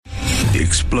The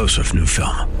explosive new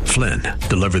film, Flynn,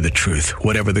 deliver the truth,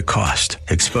 whatever the cost,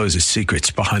 exposes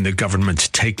secrets behind the government's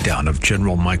takedown of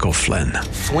General Michael Flynn.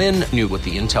 Flynn knew what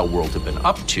the intel world had been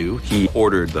up to. He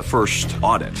ordered the first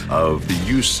audit of the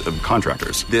use of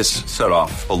contractors. This set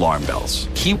off alarm bells.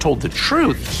 He told the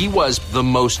truth. He was the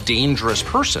most dangerous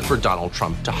person for Donald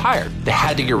Trump to hire. They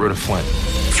had to get rid of Flynn.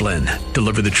 Flynn,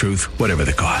 deliver the truth, whatever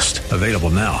the cost. Available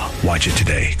now. Watch it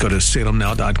today. Go to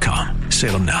salemnow.com.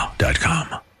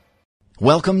 salemnow.com.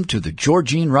 Welcome to the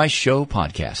Georgene Rice Show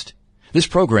podcast. This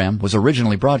program was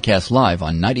originally broadcast live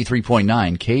on 93.9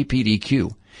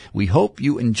 KPDQ. We hope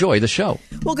you enjoy the show.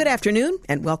 Well, good afternoon,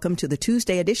 and welcome to the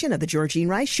Tuesday edition of the Georgene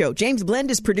Rice Show. James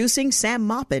Blend is producing. Sam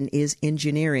Maupin is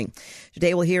engineering.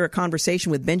 Today we'll hear a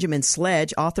conversation with Benjamin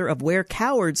Sledge, author of Where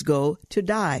Cowards Go to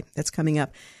Die. That's coming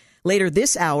up later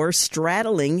this hour,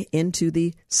 straddling into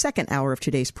the second hour of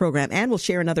today's program. And we'll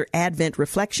share another Advent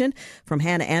reflection from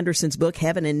Hannah Anderson's book,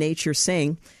 Heaven and Nature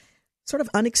Sing. Sort of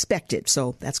unexpected.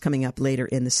 So that's coming up later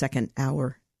in the second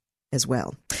hour as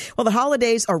well. Well, the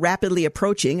holidays are rapidly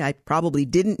approaching. I probably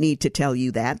didn't need to tell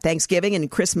you that. Thanksgiving and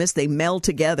Christmas, they meld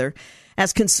together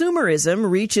as consumerism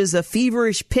reaches a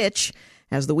feverish pitch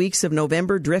as the weeks of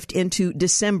November drift into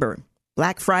December.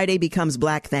 Black Friday becomes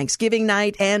Black Thanksgiving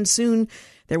night, and soon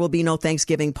there will be no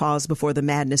Thanksgiving pause before the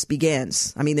madness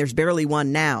begins. I mean, there's barely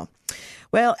one now.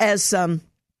 Well, as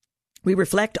we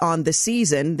reflect on the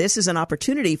season, this is an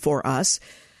opportunity for us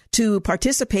to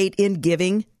participate in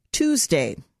Giving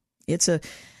Tuesday. It's a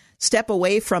step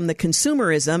away from the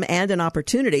consumerism and an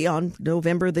opportunity on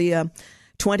November the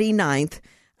 29th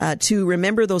to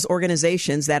remember those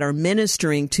organizations that are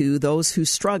ministering to those who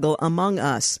struggle among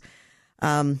us.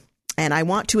 And I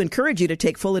want to encourage you to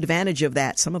take full advantage of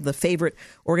that. Some of the favorite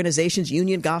organizations,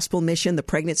 Union Gospel Mission, the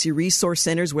Pregnancy Resource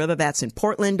Centers, whether that's in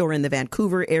Portland or in the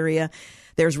Vancouver area.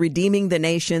 There's Redeeming the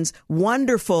Nations,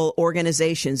 wonderful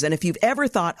organizations. And if you've ever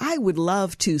thought, I would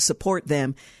love to support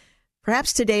them,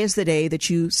 perhaps today is the day that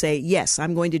you say, yes,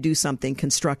 I'm going to do something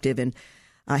constructive and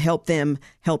help them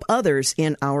help others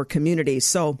in our community.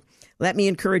 So let me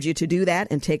encourage you to do that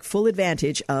and take full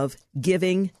advantage of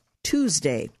Giving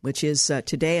Tuesday, which is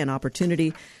today an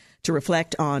opportunity to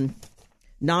reflect on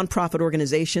nonprofit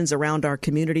organizations around our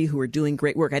community who are doing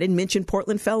great work. I didn't mention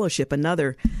Portland Fellowship,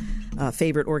 another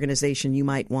favorite organization you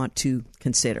might want to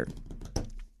consider.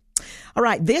 All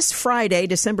right, this Friday,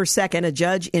 December 2nd, a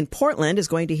judge in Portland is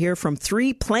going to hear from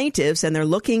 3 plaintiffs, and they're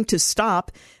looking to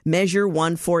stop Measure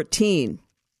 114.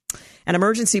 An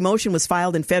emergency motion was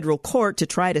filed in federal court to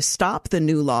try to stop the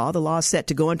new law. The law is set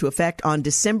to go into effect on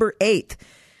December 8th.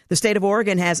 The state of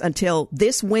Oregon has until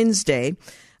this Wednesday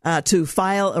to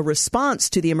file a response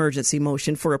to the emergency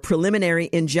motion for a preliminary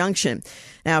injunction.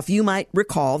 Now, if you might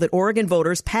recall that Oregon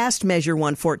voters passed Measure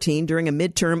 114 during a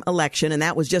midterm election, and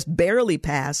that was just barely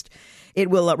passed, it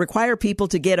will require people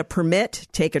to get a permit,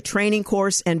 take a training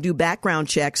course, and do background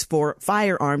checks for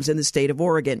firearms in the state of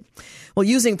Oregon. Well,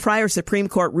 using prior Supreme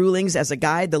Court rulings as a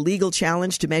guide, the legal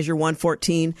challenge to Measure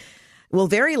 114 will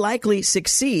very likely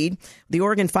succeed. The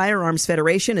Oregon Firearms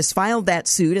Federation has filed that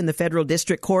suit in the federal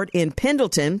district court in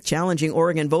Pendleton, challenging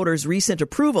Oregon voters' recent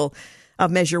approval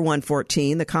of Measure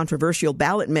 114, the controversial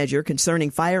ballot measure concerning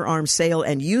firearms sale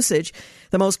and usage.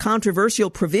 The most controversial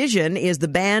provision is the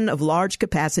ban of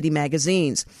large-capacity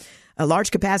magazines. A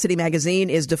large-capacity magazine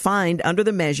is defined under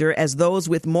the measure as those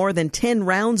with more than 10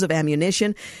 rounds of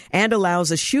ammunition and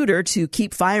allows a shooter to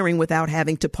keep firing without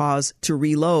having to pause to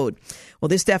reload. Well,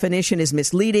 this definition is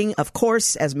misleading, of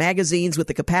course, as magazines with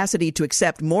the capacity to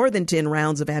accept more than 10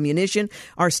 rounds of ammunition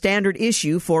are standard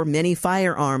issue for many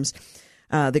firearms,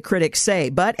 the critics say.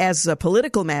 But as a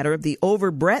political matter, the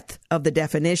overbreadth of the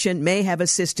definition may have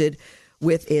assisted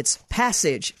with its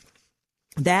passage.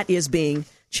 That is being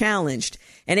challenged.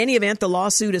 In any event, the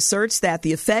lawsuit asserts that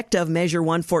the effect of Measure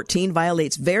 114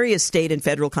 violates various state and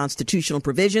federal constitutional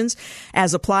provisions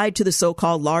as applied to the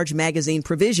so-called large magazine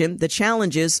provision. The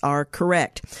challenges are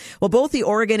correct. Well, both the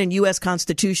Oregon and U.S.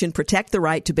 Constitution protect the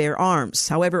right to bear arms.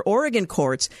 However, Oregon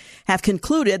courts have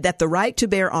concluded that the right to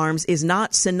bear arms is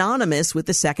not synonymous with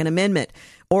the Second Amendment.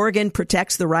 Oregon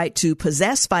protects the right to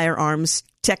possess firearms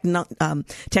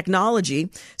technology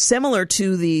similar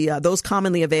to those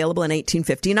commonly available in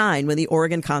 1859 when the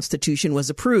Oregon Constitution was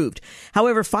approved.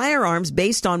 However, firearms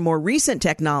based on more recent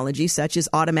technology, such as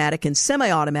automatic and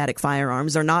semi-automatic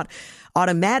firearms, are not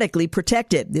automatically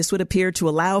protected. This would appear to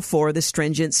allow for the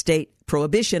stringent state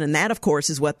prohibition, and that, of course,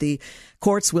 is what the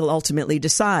courts will ultimately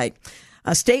decide.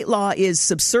 State law is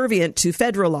subservient to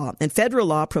federal law, and federal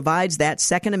law provides that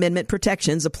Second Amendment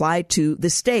protections apply to the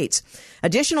states.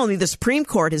 Additionally, the Supreme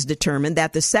Court has determined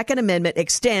that the Second Amendment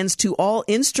extends to all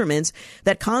instruments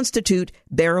that constitute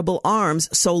bearable arms,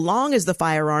 so long as the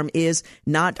firearm is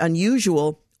not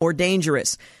unusual or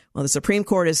dangerous. Well, the Supreme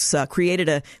Court has created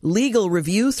a legal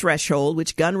review threshold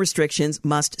which gun restrictions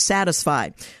must satisfy.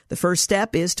 The first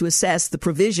step is to assess the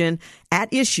provision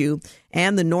at issue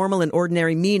and the normal and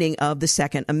ordinary meaning of the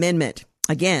Second Amendment.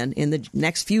 Again, in the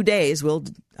next few days, we'll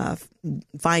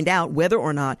find out whether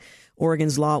or not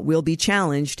Oregon's law will be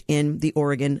challenged in the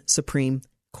Oregon Supreme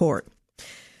Court.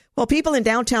 Well, people in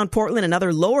downtown Portland and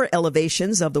other lower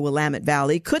elevations of the Willamette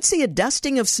Valley could see a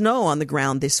dusting of snow on the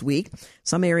ground this week.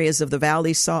 Some areas of the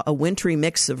valley saw a wintry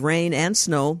mix of rain and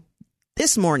snow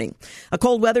this morning. A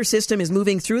cold weather system is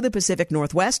moving through the Pacific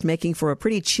Northwest, making for a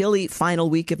pretty chilly final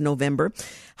week of November.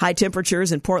 High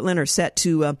temperatures in Portland are set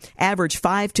to average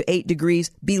 5 to 8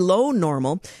 degrees below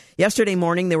normal. Yesterday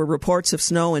morning, there were reports of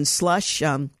snow and slush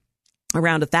around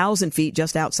 1,000 feet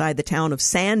just outside the town of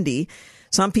Sandy.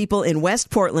 Some people in West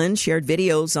Portland shared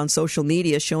videos on social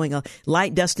media showing a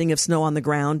light dusting of snow on the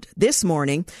ground this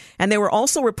morning. And there were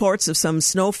also reports of some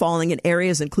snow falling in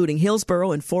areas including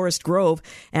Hillsborough and Forest Grove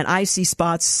and icy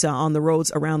spots on the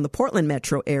roads around the Portland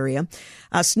metro area.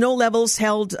 Snow levels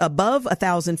held above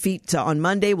 1,000 feet on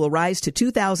Monday will rise to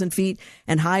 2,000 feet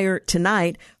and higher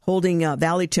tonight, holding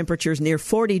valley temperatures near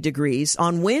 40 degrees.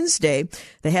 On Wednesday,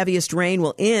 the heaviest rain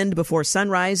will end before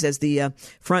sunrise as the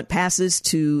front passes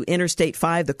to Interstate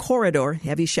 5, the corridor.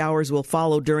 Heavy showers will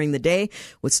follow during the day,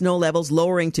 with snow levels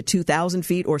lowering to 2,000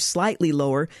 feet or slightly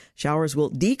lower. Showers will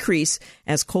decrease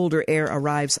as colder air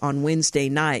arrives on Wednesday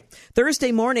night.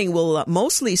 Thursday morning, we'll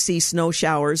mostly see snow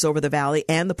showers over the valley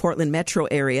and the Portland metro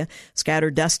area.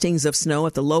 Scattered dustings of snow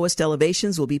at the lowest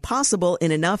elevations will be possible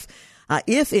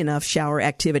if enough shower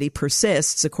activity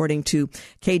persists, according to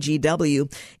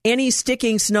KGW. Any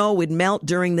sticking snow would melt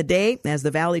during the day as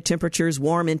the valley temperatures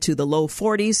warm into the low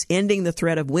 40s, ending the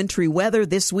threat of wintry weather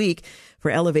this week for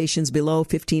elevations below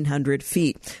 1,500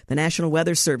 feet. The National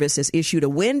Weather Service has issued a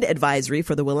wind advisory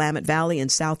for the Willamette Valley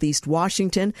and southeast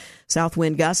Washington. South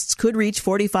wind gusts could reach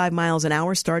 45 miles an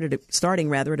hour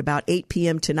starting at about 8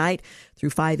 p.m. tonight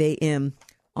through 5 a.m.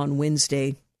 on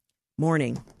Wednesday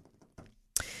morning.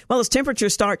 Well, as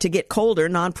temperatures start to get colder,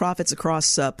 nonprofits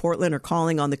across Portland are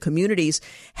calling on the community's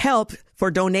help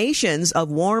for donations of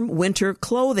warm winter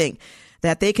clothing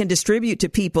that they can distribute to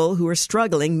people who are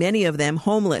struggling, many of them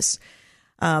homeless.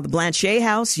 The Blanchet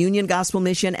House, Union Gospel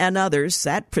Mission, and others,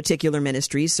 that particular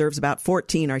ministry serves about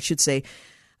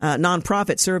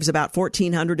nonprofit serves about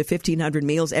 1,400 to 1,500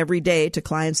 meals every day to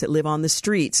clients that live on the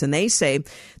streets. And they say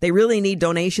they really need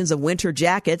donations of winter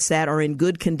jackets that are in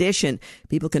good condition.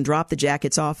 People can drop the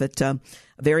jackets off at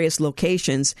various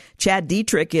locations. Chad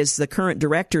Dietrich is the current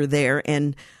director there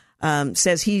and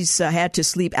says he's had to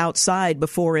sleep outside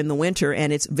before in the winter,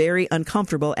 and it's very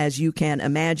uncomfortable, as you can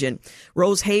imagine.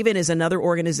 Rose Haven is another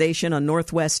organization on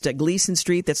Northwest Gleason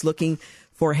Street that's looking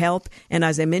for help. And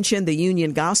as I mentioned, the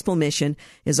Union Gospel Mission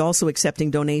is also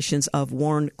accepting donations of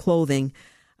worn clothing,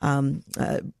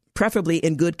 preferably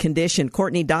in good condition.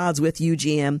 Courtney Dodds with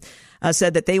UGM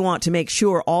said that they want to make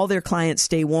sure all their clients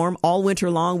stay warm all winter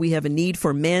long. We have a need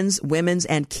for men's, women's,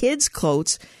 and kids'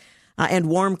 coats and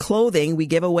warm clothing. We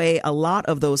give away a lot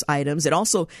of those items.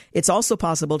 It's also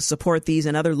possible to support these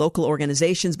and other local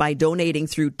organizations by donating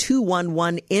through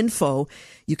 211 Info.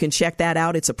 You can check that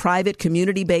out. It's a private,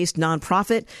 community-based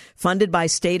nonprofit funded by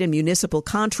state and municipal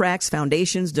contracts,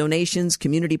 foundations, donations,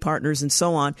 community partners, and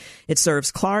so on. It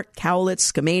serves Clark,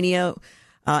 Cowlitz, Skamania,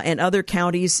 and other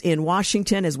counties in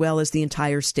Washington, as well as the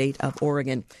entire state of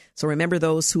Oregon. So remember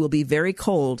those who will be very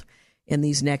cold in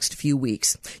these next few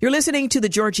weeks. You're listening to The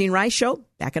Georgene Rice Show.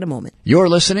 Back in a moment. You're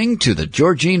listening to The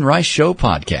Georgene Rice Show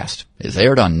podcast. It's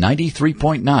aired on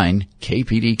 93.9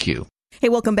 KPDQ. Hey,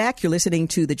 welcome back. You're listening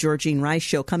to The Georgene Rice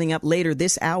Show. Coming up later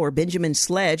this hour, Benjamin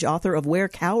Sledge, author of Where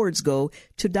Cowards Go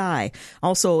to Die.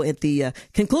 Also, at the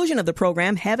conclusion of the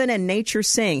program, Heaven and Nature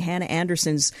Sing, Hannah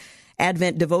Anderson's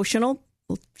Advent devotional.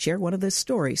 We'll share one of the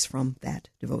stories from that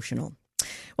devotional.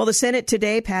 Well, the Senate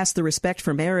today passed the Respect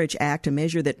for Marriage Act, a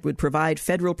measure that would provide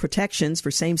federal protections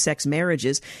for same-sex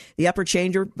marriages. The upper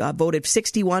chamber voted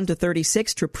 61 to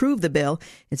 36 to approve the bill.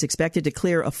 It's expected to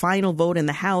clear a final vote in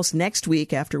the House next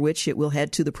week, after which it will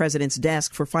head to the president's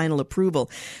desk for final approval.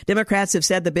 Democrats have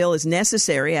said the bill is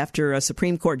necessary after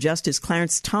Supreme Court Justice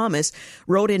Clarence Thomas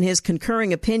wrote in his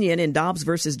concurring opinion in Dobbs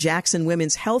versus Jackson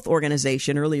Women's Health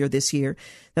Organization earlier this year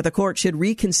that the court should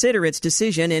reconsider its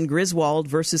decision in Griswold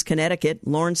versus Connecticut,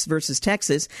 Lawrence Lawrence versus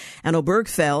Texas, and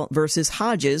Obergefell versus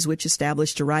Hodges, which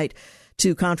established a right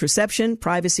to contraception,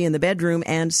 privacy in the bedroom,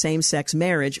 and same-sex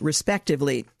marriage,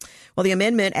 respectively. Well, the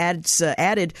amendment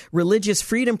added religious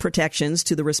freedom protections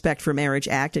to the Respect for Marriage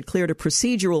Act. It cleared a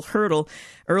procedural hurdle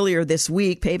earlier this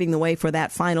week, paving the way for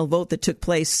that final vote that took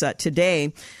place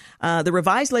today. The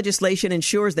revised legislation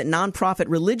ensures that nonprofit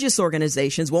religious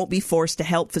organizations won't be forced to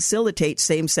help facilitate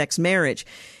same-sex marriage.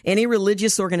 Any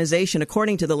religious organization,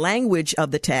 according to the language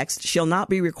of the text, shall not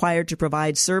be required to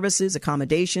provide services,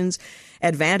 accommodations,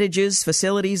 advantages,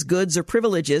 facilities, goods, or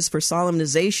privileges for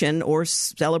solemnization or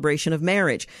celebration of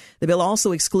marriage. The bill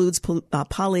also excludes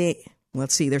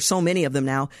there's so many of them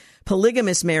now,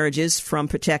 polygamous marriages from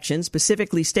protection,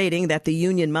 specifically stating that the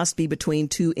union must be between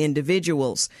two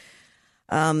individuals.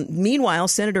 Meanwhile,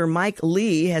 Senator Mike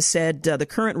Lee has said the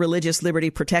current religious liberty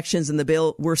protections in the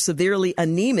bill were severely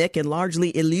anemic and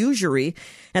largely illusory,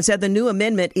 and said the new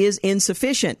amendment is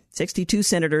insufficient. 62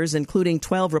 senators, including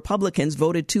 12 Republicans,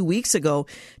 voted 2 weeks ago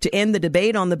to end the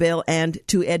debate on the bill and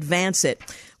to advance it.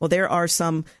 Well, there are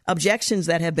some objections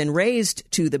that have been raised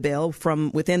to the bill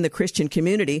from within the Christian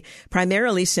community,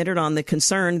 primarily centered on the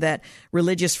concern that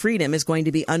religious freedom is going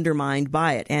to be undermined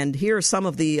by it. And here are some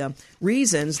of the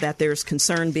reasons that there's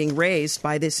concern being raised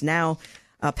by this now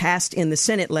passed in the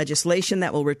Senate legislation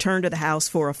that will return to the House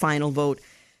for a final vote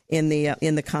in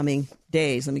the coming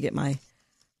days. Let me get my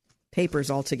papers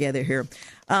all together here.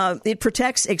 It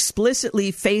protects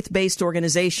explicitly faith-based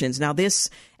organizations. Now, this,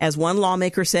 as one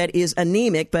lawmaker said, is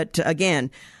anemic, but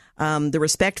again, the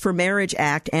Respect for Marriage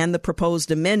Act and the proposed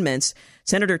amendments.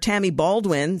 Senator Tammy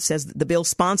Baldwin says the bill's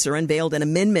sponsor unveiled an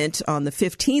amendment on the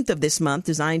 15th of this month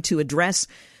designed to address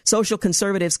social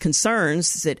conservatives'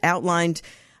 concerns. It outlined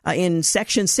in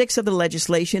Section 6 of the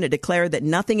legislation, it declared that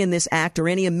nothing in this act or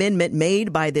any amendment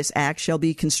made by this act shall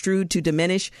be construed to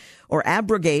diminish or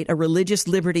abrogate a religious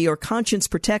liberty or conscience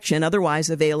protection otherwise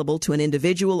available to an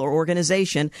individual or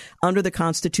organization under the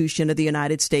Constitution of the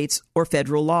United States or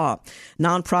federal law.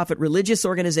 Nonprofit religious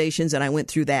organizations, and I went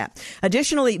through that.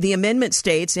 Additionally, the amendment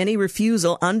states any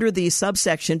refusal under the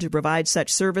subsection to provide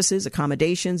such services,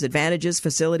 accommodations, advantages,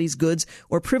 facilities, goods,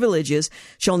 or privileges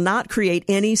shall not create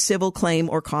any civil claim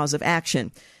or cause of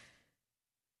action.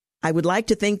 I would like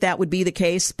to think that would be the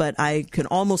case, but I can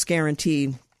almost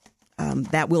guarantee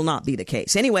that will not be the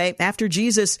case. Anyway, after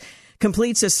Jesus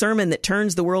completes a sermon that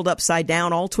turns the world upside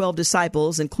down, all 12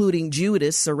 disciples, including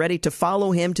Judas, are ready to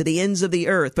follow him to the ends of the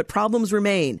earth, but problems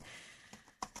remain.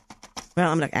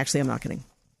 Well, I'm not getting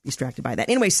distracted by that.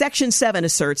 Anyway, Section 7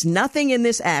 asserts nothing in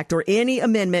this act or any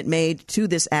amendment made to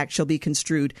this act shall be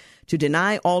construed to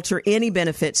deny, alter any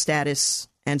benefit, status,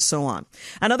 and so on.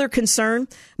 Another concern,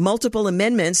 multiple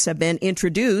amendments have been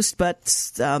introduced,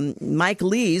 but Mike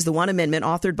Lee's, the one amendment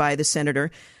authored by the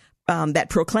senator, that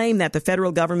proclaim that the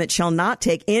federal government shall not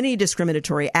take any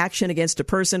discriminatory action against a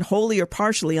person wholly or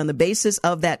partially on the basis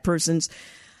of that person's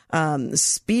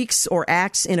speaks or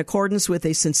acts in accordance with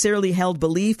a sincerely held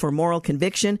belief or moral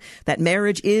conviction that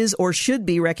marriage is or should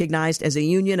be recognized as a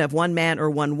union of one man or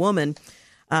one woman,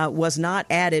 was not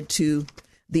added to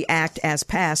the act as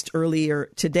passed earlier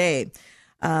today.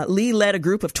 Lee led a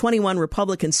group of 21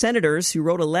 Republican senators who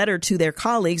wrote a letter to their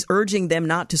colleagues urging them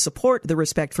not to support the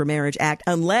Respect for Marriage Act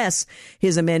unless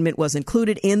his amendment was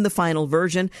included in the final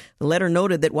version. The letter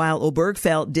noted that while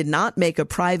Obergefell did not make a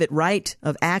private right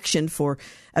of action for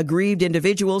aggrieved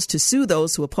individuals to sue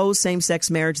those who oppose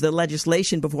same-sex marriage, the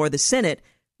legislation before the Senate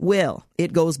will.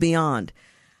 It goes beyond.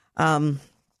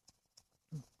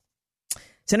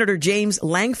 Senator James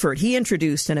Lankford, he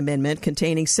introduced an amendment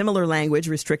containing similar language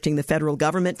restricting the federal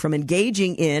government from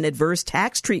engaging in adverse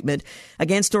tax treatment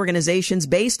against organizations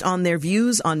based on their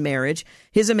views on marriage.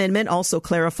 His amendment also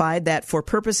clarified that for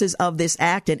purposes of this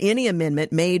act and any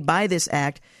amendment made by this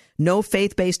act, no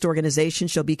faith-based organization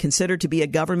shall be considered to be a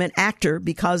government actor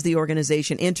because the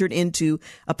organization entered into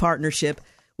a partnership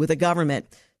with a government.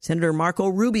 Senator Marco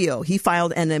Rubio, he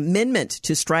filed an amendment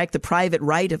to strike the private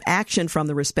right of action from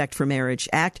the Respect for Marriage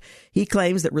Act. He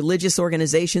claims that religious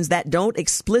organizations that don't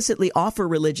explicitly offer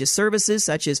religious services,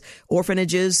 such as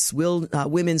orphanages,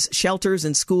 women's shelters,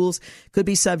 and schools, could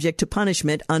be subject to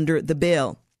punishment under the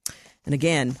bill. And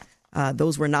again,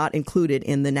 those were not included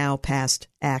in the now passed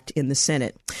act in the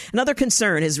Senate. Another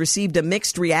concern has received a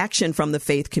mixed reaction from the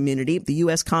faith community. The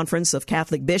U.S. Conference of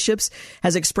Catholic Bishops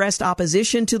has expressed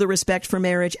opposition to the Respect for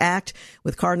Marriage Act,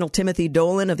 with Cardinal Timothy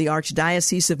Dolan of the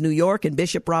Archdiocese of New York and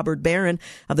Bishop Robert Barron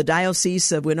of the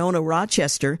Diocese of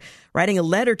Winona-Rochester writing a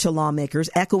letter to lawmakers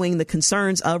echoing the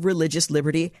concerns of religious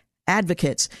liberty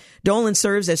advocates. Dolan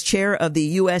serves as chair of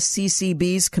the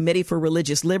USCCB's Committee for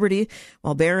Religious Liberty,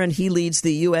 while Barron, he leads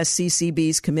the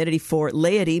USCCB's Committee for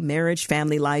Laity, Marriage,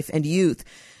 Family Life, and Youth.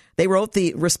 They wrote,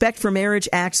 the Respect for Marriage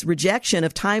Act's rejection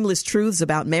of timeless truths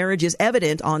about marriage is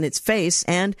evident on its face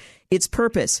and its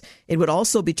purpose. It would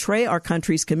also betray our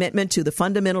country's commitment to the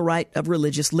fundamental right of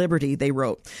religious liberty, they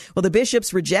wrote. Well, the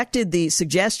bishops rejected the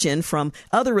suggestion from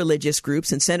other religious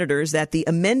groups and senators that the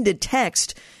amended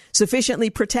text sufficiently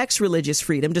protects religious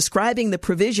freedom, describing the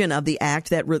provision of the act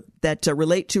that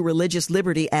relate to religious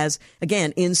liberty as,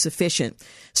 again, insufficient,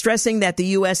 stressing that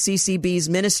the USCCB's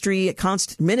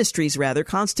ministries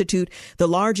constitute the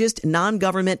largest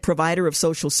non-government provider of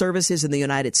social services in the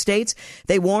United States.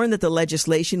 They warn that the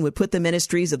legislation would put the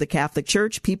ministries of the Catholic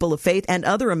Church, people of faith, and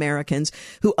other Americans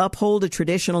who uphold a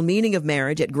traditional meaning of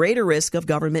marriage at greater risk of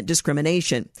government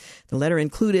discrimination. The letter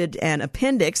included an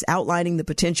appendix outlining the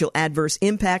potential adverse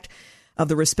impact of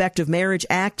the Respect of Marriage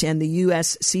Act and the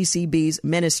USCCB's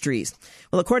ministries.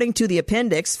 Well, according to the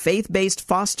appendix, faith-based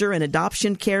foster and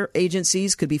adoption care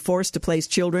agencies could be forced to place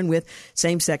children with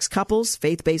same-sex couples.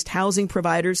 Faith-based housing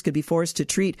providers could be forced to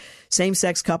treat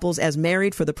same-sex couples as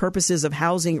married for the purposes of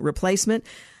housing replacement,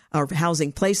 or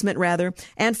housing placement rather,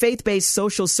 and faith-based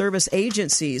social service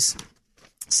agencies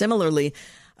similarly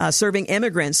serving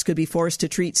immigrants could be forced to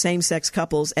treat same-sex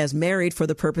couples as married for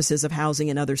the purposes of housing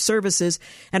and other services,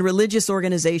 and religious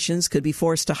organizations could be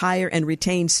forced to hire and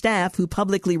retain staff who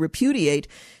publicly repudiate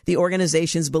the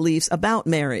organization's beliefs about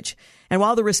marriage. And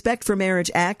while the Respect for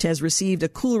Marriage Act has received a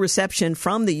cool reception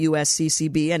from the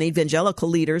USCCB and evangelical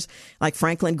leaders like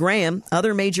Franklin Graham,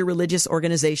 other major religious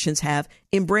organizations have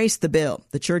embraced the bill.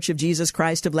 The Church of Jesus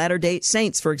Christ of Latter-day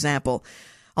Saints, for example,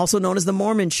 also known as the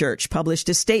Mormon Church, published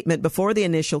a statement before the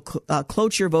initial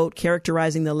cloture vote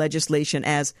characterizing the legislation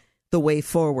as the way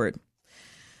forward.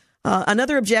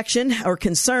 Another objection or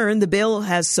concern, the bill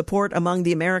has support among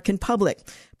the American public.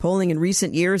 Polling in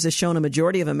recent years has shown a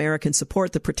majority of Americans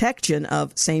support the protection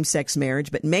of same-sex marriage,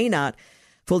 but may not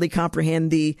fully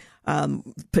comprehend the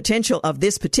potential of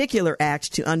this particular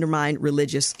act to undermine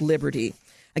religious liberty.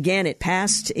 Again, it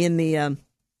passed in the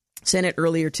Senate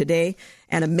earlier today,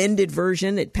 an amended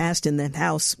version. It passed in the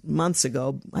House months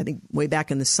ago, I think way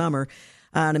back in the summer.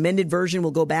 An amended version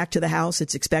will go back to the House.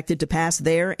 It's expected to pass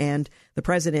there, and the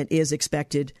president is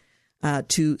expected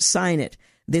to sign it.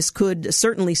 This could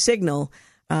certainly signal,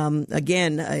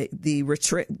 the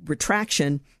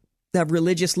retraction of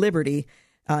religious liberty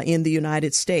in the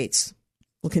United States.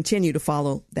 We'll continue to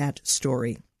follow that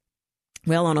story.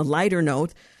 Well, on a lighter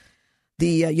note,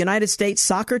 the United States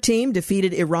soccer team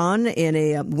defeated Iran in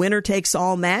a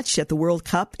winner-takes-all match at the World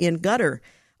Cup in Qatar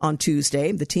on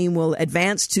Tuesday. The team will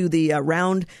advance to the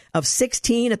round of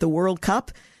 16 at the World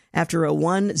Cup after a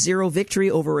 1-0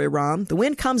 victory over Iran. The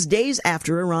win comes days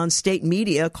after Iran's state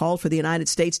media called for the United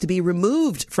States to be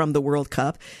removed from the World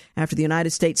Cup after the United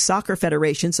States Soccer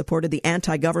Federation supported the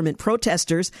anti-government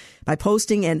protesters by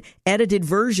posting an edited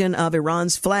version of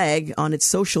Iran's flag on its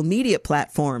social media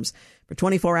platforms. For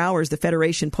 24 hours, the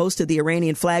Federation posted the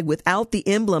Iranian flag without the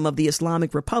emblem of the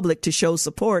Islamic Republic to show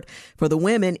support for the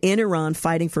women in Iran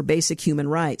fighting for basic human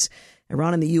rights.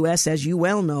 Iran and the U.S., as you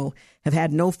well know, have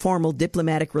had no formal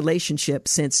diplomatic relationship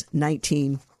since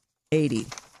 1980.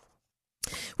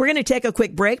 We're going to take a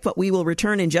quick break, but we will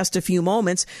return in just a few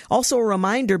moments. Also a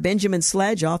reminder, Benjamin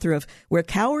Sledge, author of Where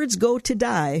Cowards Go to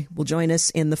Die, will join us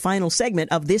in the final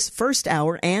segment of this first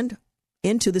hour and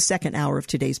into the second hour of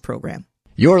today's program.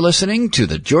 You're listening to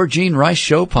the Georgene Rice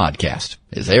Show podcast.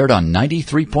 It's aired on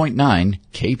 93.9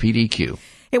 KPDQ.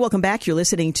 Hey, welcome back. You're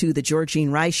listening to the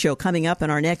Georgene Rice Show. Coming up in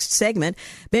our next segment,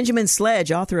 Benjamin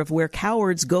Sledge, author of Where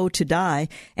Cowards Go to Die.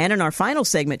 And in our final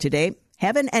segment today,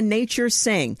 Heaven and Nature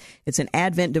Sing. It's an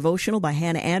Advent devotional by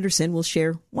Hannah Anderson. We'll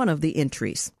share one of the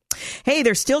entries. Hey,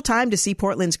 there's still time to see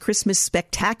Portland's Christmas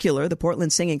Spectacular, the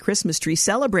Portland Singing Christmas Tree,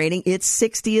 celebrating its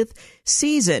 60th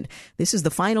season. This is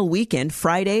the final weekend,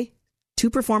 Friday, two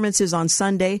performances on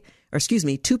Saturday and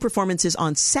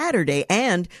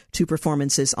two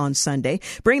performances on Sunday.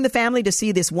 Bring the family to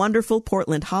see this wonderful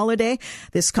Portland holiday.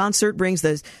 This concert brings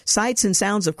the sights and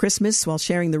sounds of Christmas while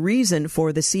sharing the reason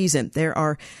for the season. There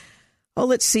are,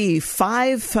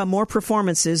 5 more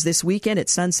performances this weekend at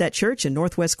Sunset Church and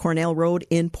Northwest Cornell Road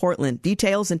in Portland.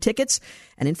 Details and tickets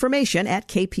and information at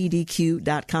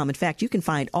kpdq.com. In fact, you can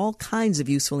find all kinds of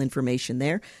useful information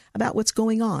there about what's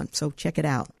going on, so check it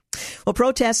out. Well,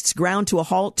 protests ground to a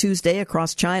halt Tuesday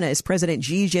across China as President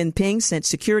Xi Jinping sent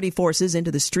security forces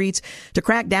into the streets to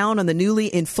crack down on the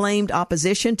newly inflamed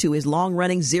opposition to his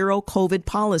long-running zero COVID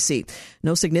policy.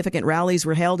 No significant rallies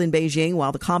were held in Beijing,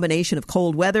 while the combination of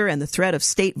cold weather and the threat of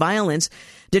state violence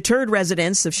deterred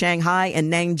residents of Shanghai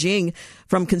and Nanjing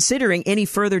from considering any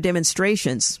further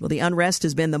demonstrations. Well, the unrest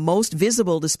has been the most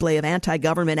visible display of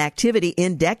anti-government activity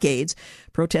in decades.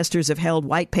 Protesters have held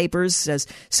white papers as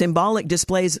symbolic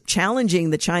displays challenging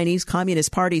the Chinese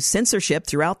Communist Party's censorship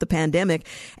throughout the pandemic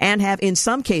and have in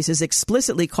some cases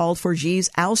explicitly called for Xi's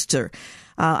ouster.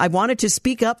 I wanted to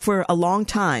speak up for a long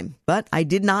time, but I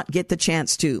did not get the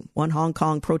chance to, one Hong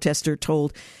Kong protester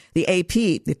told the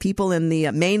AP. The people in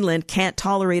the mainland can't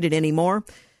tolerate it anymore,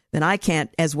 then I can't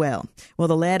as well. Well,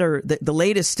 the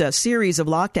latest series of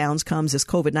lockdowns comes as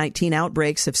COVID-19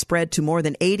 outbreaks have spread to more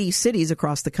than 80 cities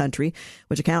across the country,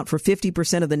 which account for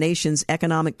 50% of the nation's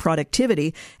economic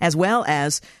productivity, as well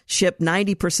as ship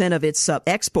 90% of its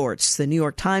exports, the New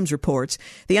York Times reports.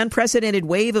 The unprecedented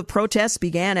wave of protests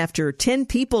began after 10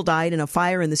 people died in a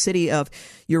fire in the city of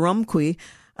Urumqi,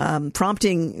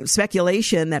 prompting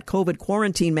speculation that COVID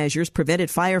quarantine measures prevented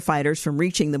firefighters from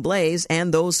reaching the blaze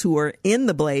and those who were in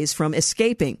the blaze from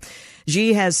escaping.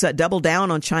 Xi has doubled down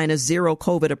on China's zero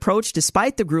COVID approach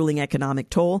despite the grueling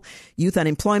economic toll. Youth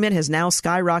unemployment has now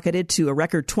skyrocketed to a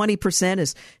record 20%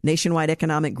 as nationwide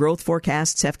economic growth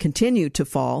forecasts have continued to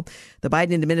fall. The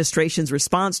Biden administration's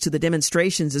response to the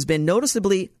demonstrations has been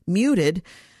noticeably muted.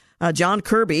 John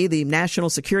Kirby, the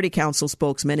National Security Council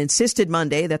spokesman, insisted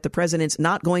Monday that the president's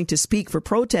not going to speak for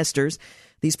protesters.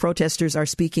 These protesters are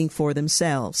speaking for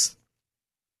themselves.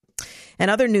 And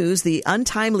other news, the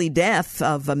untimely death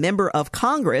of a member of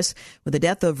Congress with the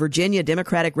death of Virginia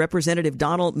Democratic Representative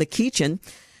Donald McEachin.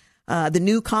 The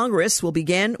new Congress will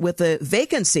begin with a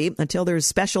vacancy until there's a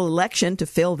special election to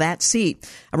fill that seat.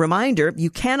 A reminder, you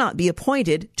cannot be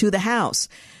appointed to the House.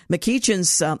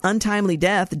 McEachin's untimely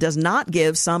death does not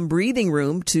give some breathing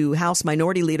room to House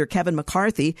Minority Leader Kevin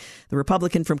McCarthy, the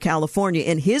Republican from California,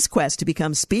 in his quest to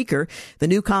become Speaker. The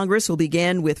new Congress will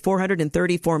begin with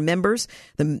 434 members.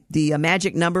 The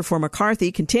magic number for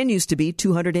McCarthy continues to be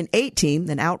 218,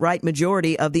 an outright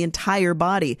majority of the entire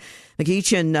body.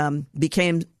 McEachin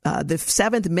became the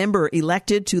seventh member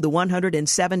elected to the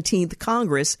 117th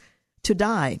Congress to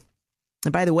die.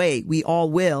 And by the way, we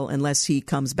all will unless he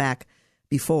comes back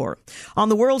before. On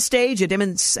the world stage,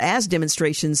 as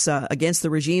demonstrations against the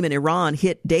regime in Iran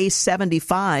hit day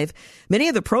 75, many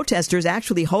of the protesters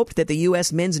actually hoped that the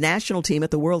U.S. men's national team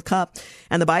at the World Cup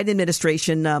and the Biden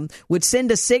administration would send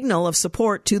a signal of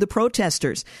support to the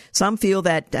protesters. Some feel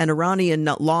that an Iranian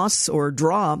loss or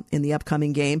draw in the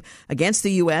upcoming game against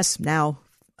the U.S., now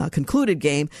concluded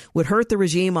game, would hurt the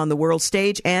regime on the world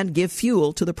stage and give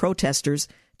fuel to the protesters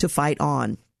to fight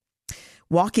on.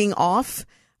 Walking off,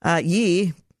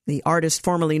 Ye, the artist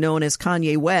formerly known as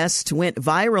Kanye West, went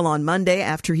viral on Monday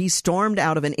after he stormed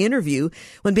out of an interview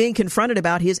when being confronted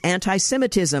about his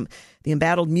anti-Semitism. The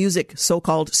embattled music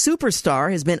so-called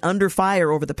superstar has been under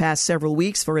fire over the past several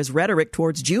weeks for his rhetoric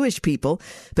towards Jewish people,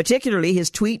 particularly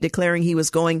his tweet declaring he was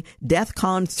going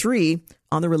DEFCON 3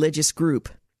 on the religious group.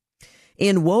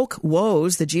 In woke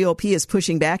woes, the GOP is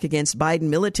pushing back against Biden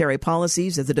military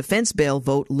policies as the defense bill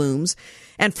vote looms.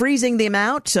 And freezing them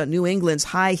out, New England's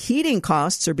high heating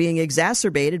costs are being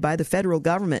exacerbated by the federal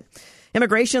government.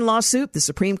 Immigration lawsuit. The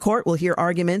Supreme Court will hear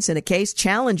arguments in a case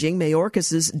challenging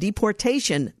Mayorkas'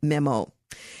 deportation memo.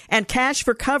 And cash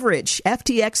for coverage.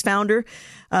 FTX founder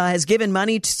has given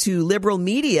money to liberal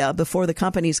media before the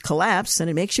company's collapse,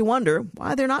 and it makes you wonder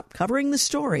why they're not covering the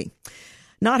story.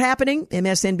 Not happening.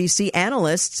 MSNBC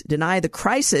analysts deny the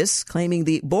crisis, claiming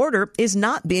the border is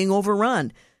not being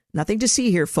overrun. Nothing to see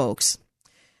here, folks.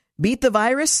 Beat the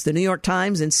virus. The New York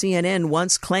Times and CNN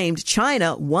once claimed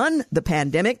China won the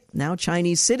pandemic. Now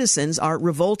Chinese citizens are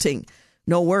revolting.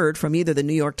 No word from either the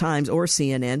New York Times or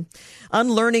CNN.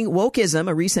 Unlearning wokeism.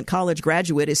 A recent college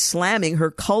graduate is slamming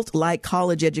her cult-like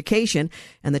college education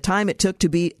and the time it took to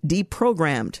be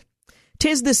deprogrammed.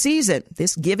 'Tis the season.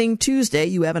 This Giving Tuesday,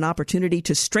 you have an opportunity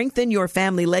to strengthen your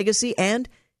family legacy and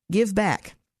give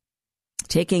back.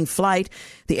 Taking flight,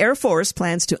 the Air Force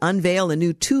plans to unveil a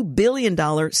new $2 billion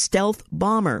stealth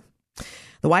bomber.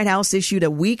 The White House issued a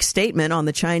weak statement on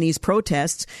the Chinese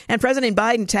protests, and President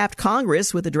Biden tapped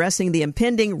Congress with addressing the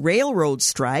impending railroad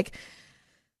strike.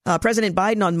 President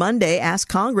Biden on Monday asked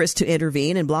Congress to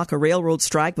intervene and block a railroad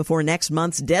strike before next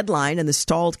month's deadline in the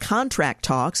stalled contract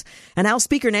talks. And House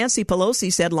Speaker Nancy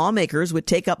Pelosi said lawmakers would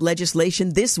take up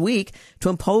legislation this week to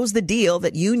impose the deal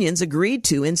that unions agreed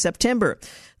to in September.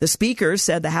 The Speaker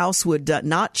said the House would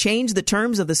not change the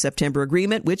terms of the September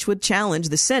agreement, which would challenge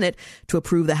the Senate to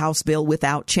approve the House bill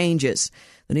without changes.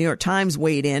 The New York Times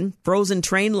weighed in. Frozen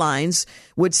train lines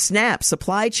would snap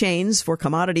supply chains for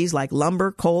commodities like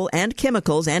lumber, coal, and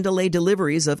chemicals, and delay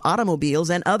deliveries of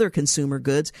automobiles and other consumer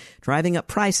goods, driving up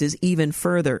prices even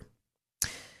further.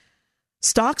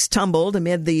 Stocks tumbled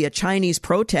amid the Chinese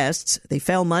protests. They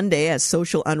fell Monday as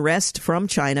social unrest from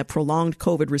China, prolonged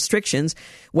COVID restrictions,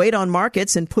 weighed on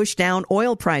markets and pushed down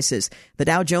oil prices. The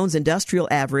Dow Jones Industrial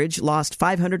Average lost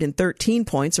 513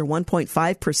 points, or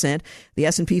 1.5%. The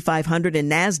S&P 500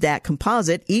 and NASDAQ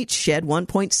Composite each shed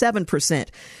 1.7%.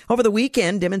 Over the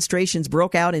weekend, demonstrations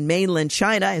broke out in mainland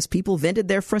China as people vented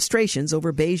their frustrations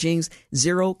over Beijing's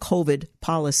zero COVID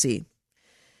policy.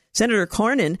 Senator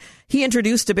Cornyn, he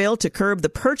introduced a bill to curb the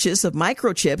purchase of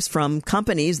microchips from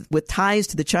companies with ties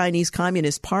to the Chinese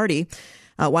Communist Party.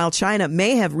 While China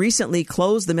may have recently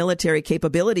closed the military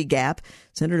capability gap,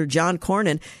 Senator John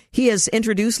Cornyn, he has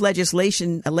introduced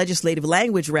legislative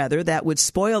language that would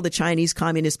spoil the Chinese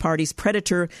Communist Party's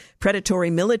predatory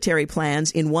military plans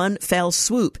in one fell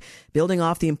swoop, building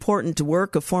off the important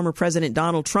work of former President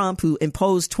Donald Trump, who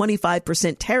imposed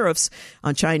 25% tariffs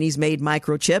on Chinese-made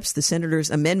microchips. The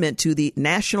senator's amendment to the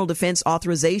National Defense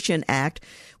Authorization Act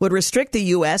would restrict the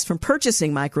U.S. from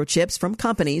purchasing microchips from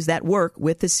companies that work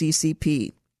with the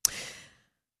CCP.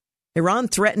 Iran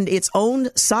threatened its own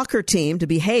soccer team to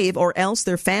behave or else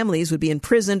their families would be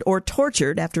imprisoned or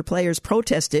tortured after players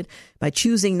protested by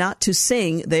choosing not to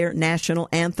sing their national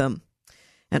anthem.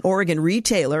 An Oregon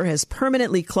retailer has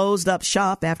permanently closed up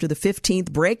shop after the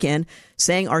 15th break-in,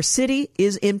 saying our city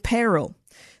is in peril.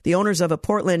 The owners of a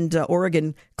Portland,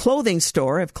 Oregon clothing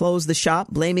store have closed the shop,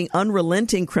 blaming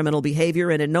unrelenting criminal behavior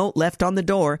and a note left on the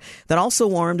door that also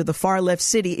warned the far-left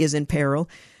city is in peril.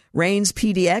 Raines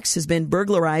PDX has been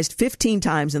burglarized 15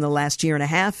 times in the last year and a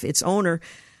half. Its owner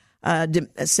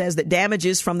says that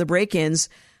damages from the break-ins,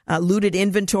 looted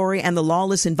inventory, and the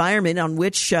lawless environment on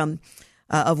which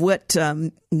of what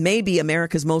may be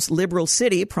America's most liberal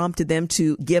city prompted them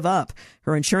to give up.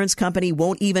 Her insurance company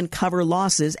won't even cover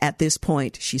losses at this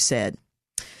point, she said.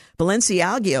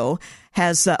 Balenciaga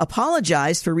has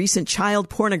apologized for recent child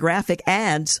pornographic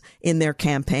ads in their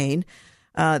campaign.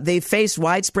 They've faced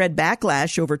widespread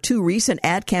backlash over two recent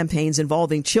ad campaigns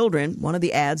involving children. One of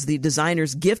the ads, the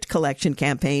designer's gift collection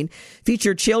campaign,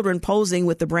 featured children posing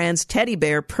with the brand's teddy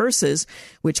bear purses,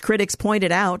 which critics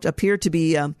pointed out appear to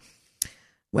be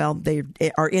they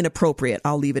are inappropriate.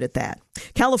 I'll leave it at that.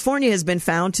 California has been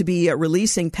found to be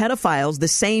releasing pedophiles the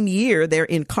same year they're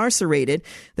incarcerated.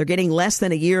 They're getting less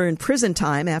than a year in prison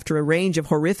time after a range of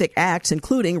horrific acts,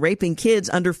 including raping kids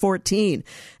under 14.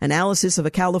 Analysis of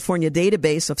a California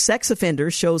database of sex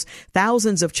offenders shows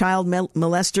thousands of child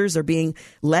molesters are being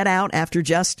let out after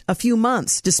just a few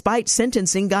months, despite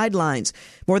sentencing guidelines.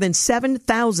 More than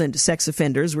 7,000 sex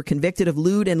offenders were convicted of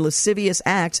lewd and lascivious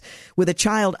acts with a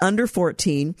child under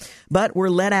 14, but were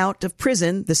let out of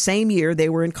prison the same year they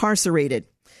were incarcerated.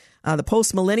 The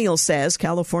Post-Millennial says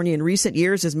California in recent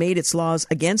years has made its laws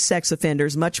against sex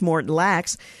offenders much more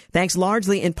lax, thanks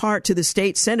largely in part to the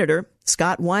state senator,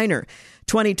 Scott Weiner.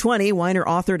 2020, Weiner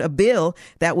authored a bill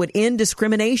that would end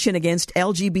discrimination against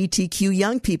LGBTQ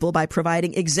young people by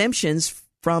providing exemptions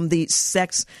from the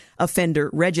sex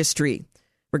offender registry,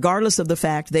 regardless of the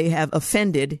fact they have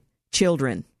offended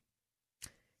children.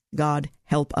 God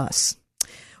help us.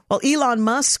 Well, Elon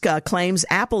Musk claims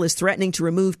Apple is threatening to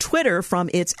remove Twitter from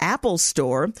its Apple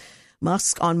Store.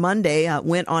 Musk on Monday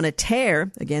went on a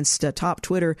tear against top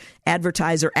Twitter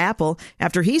advertiser Apple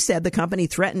after he said the company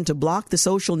threatened to block the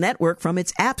social network from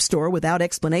its App Store without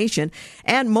explanation,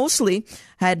 and mostly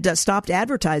had stopped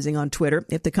advertising on Twitter.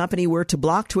 If the company were to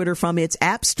block Twitter from its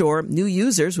App Store, new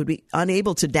users would be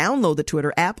unable to download the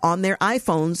Twitter app on their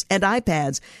iPhones and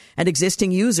iPads, and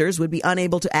existing users would be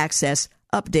unable to access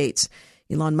updates.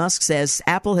 Elon Musk says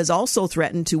Apple has also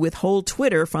threatened to withhold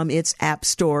Twitter from its App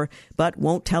Store, but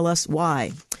won't tell us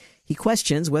why. He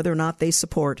questions whether or not they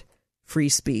support free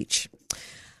speech.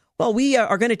 Well, we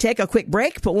are going to take a quick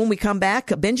break, but when we come back,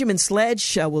 Benjamin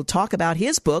Sledge will talk about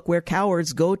his book, Where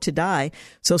Cowards Go to Die.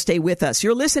 So stay with us.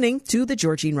 You're listening to The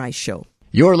Georgene Rice Show.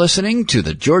 You're listening to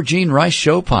The Georgene Rice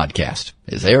Show podcast.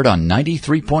 It's aired on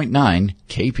 93.9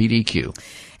 KPDQ.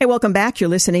 Hey, welcome back. You're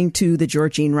listening to The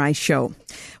Georgene Rice Show.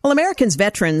 Well, Americans'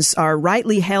 veterans are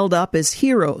rightly held up as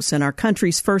heroes and our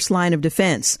country's first line of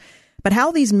defense. But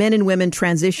how these men and women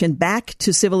transition back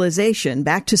to civilization,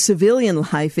 back to civilian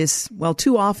life is, well,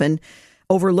 too often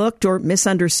overlooked or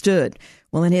misunderstood.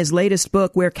 Well, in his latest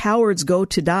book, Where Cowards Go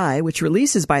to Die, which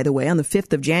releases, by the way, on the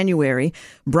 5th of January,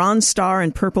 Bronze Star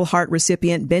and Purple Heart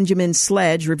recipient Benjamin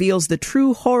Sledge reveals the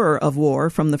true horror of war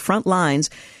from the front lines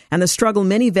and the struggle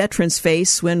many veterans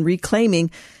face when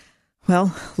reclaiming,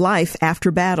 well, life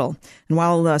after battle. And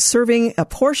while serving a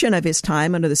portion of his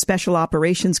time under the Special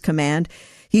Operations Command,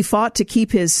 he fought to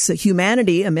keep his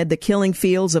humanity amid the killing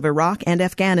fields of Iraq and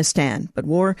Afghanistan. But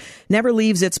war never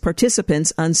leaves its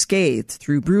participants unscathed.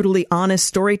 Through brutally honest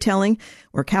storytelling,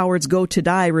 Where Cowards Go to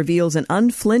Die reveals an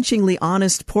unflinchingly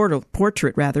honest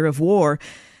portrait of war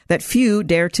that few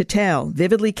dare to tell,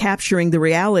 vividly capturing the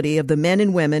reality of the men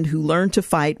and women who learn to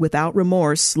fight without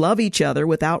remorse, love each other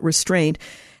without restraint,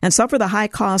 and suffer the high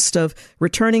cost of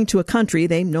returning to a country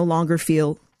they no longer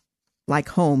feel like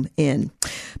home in.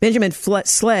 Benjamin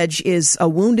Sledge is a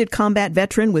wounded combat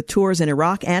veteran with tours in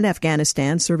Iraq and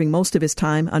Afghanistan, serving most of his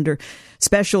time under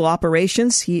special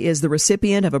operations. He is the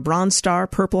recipient of a Bronze Star,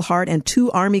 Purple Heart, and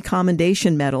 2 Army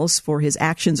Commendation Medals for his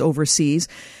actions overseas.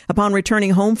 Upon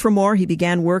returning home from war, he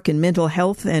began work in mental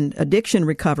health and addiction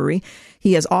recovery.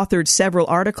 He has authored several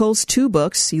articles, 2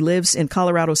 books. He lives in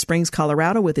Colorado Springs,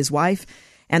 Colorado, with his wife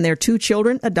and their 2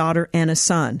 children, a daughter and a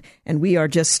son. And we are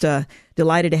just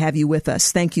delighted to have you with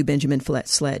us. Thank you, Benjamin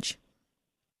Sledge.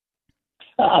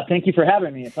 Thank you for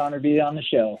having me. It's an honor to be on the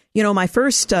show. You know, my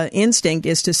first instinct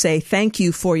is to say thank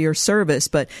you for your service,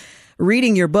 but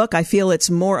reading your book, I feel it's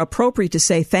more appropriate to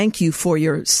say thank you for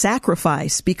your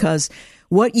sacrifice, because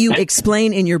what you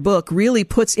explain in your book really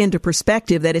puts into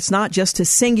perspective that it's not just a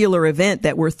singular event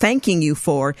that we're thanking you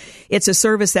for. It's a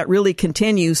service that really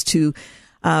continues to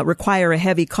require a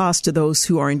heavy cost to those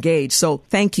who are engaged. So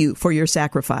thank you for your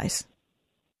sacrifice.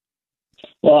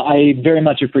 Well, I very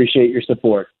much appreciate your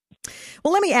support.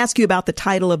 Well, let me ask you about the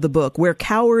title of the book, Where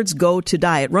Cowards Go to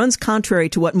Die. It runs contrary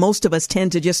to what most of us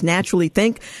tend to just naturally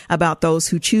think about those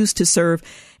who choose to serve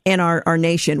in our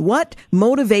nation. What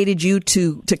motivated you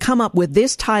to come up with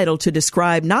this title to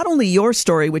describe not only your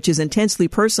story, which is intensely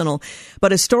personal,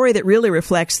 but a story that really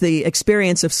reflects the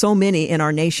experience of so many in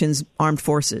our nation's armed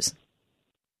forces?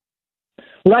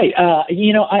 Right.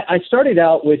 I started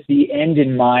out with the end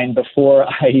in mind before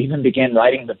I even began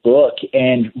writing the book.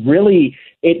 And really,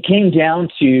 it came down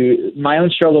to my own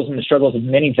struggles and the struggles of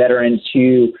many veterans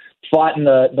who fought in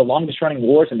the longest running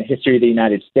wars in the history of the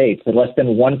United States. That less than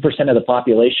 1% of the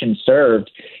population served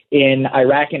in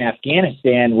Iraq and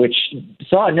Afghanistan, which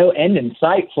saw no end in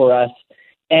sight for us.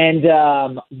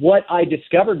 And what I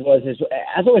discovered was, as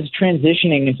I was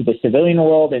transitioning into the civilian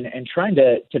world and trying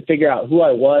to figure out who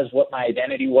I was, what my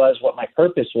identity was, what my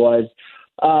purpose was,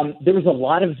 there was a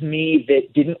lot of me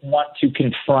that didn't want to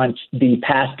confront the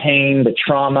past pain, the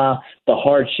trauma, the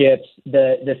hardships,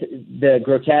 the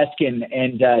grotesque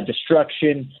and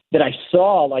destruction that I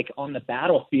saw like on the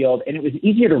battlefield, and it was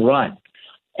easier to run.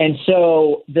 And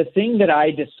so the thing that I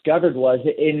discovered was,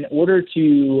 in order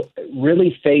to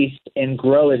really face and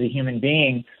grow as a human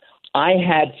being, I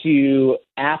had to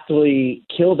aptly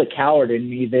kill the coward in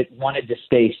me that wanted to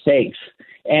stay safe.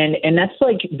 And that's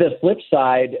like the flip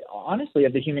side, honestly,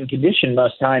 of the human condition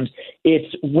most times.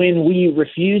 It's when we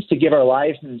refuse to give our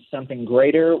lives in something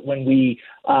greater, when we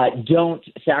don't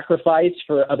sacrifice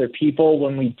for other people,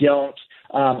 when we don't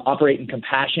operate in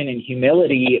compassion and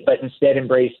humility, but instead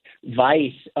embrace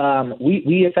vice,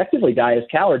 we effectively die as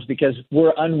cowards because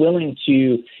we're unwilling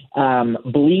to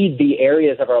bleed the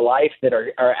areas of our life that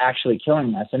are actually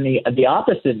killing us. And the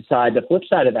opposite side, the flip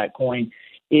side of that coin,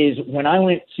 is when I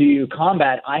went to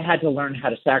combat, I had to learn how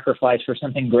to sacrifice for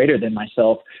something greater than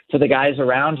myself, for the guys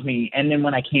around me. And then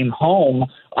when I came home,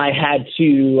 I had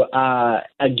to,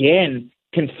 again,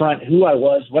 confront who I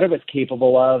was, what I was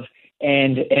capable of,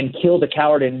 and kill the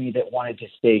coward in me that wanted to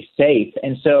stay safe.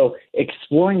 And so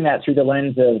exploring that through the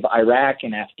lens of Iraq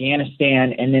and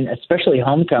Afghanistan, and then especially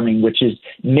Homecoming, which is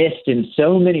missed in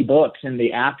so many books in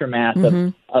the aftermath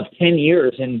of 10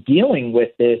 years, and dealing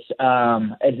with this,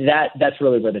 that's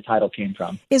really where the title came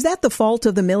from. Is that the fault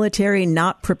of the military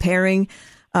not preparing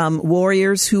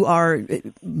warriors who are,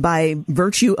 by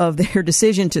virtue of their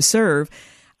decision to serve,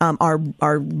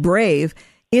 are brave?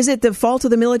 Is it the fault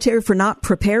of the military for not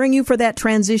preparing you for that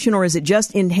transition, or is it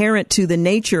just inherent to the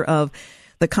nature of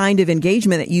the kind of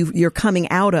engagement that you're coming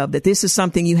out of, that this is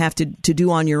something you have to do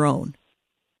on your own?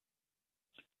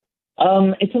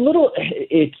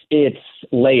 It's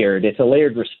layered. It's a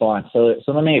layered response. So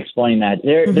let me explain that.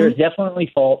 There's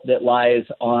definitely fault that lies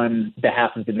on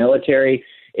behalf of the military.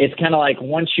 It's kind of like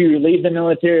once you leave the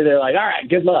military, they're like, all right,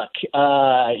 good luck.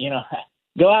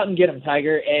 Go out and get them,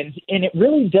 Tiger. And it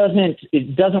really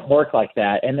doesn't work like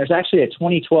that. And there's actually a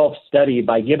 2012 study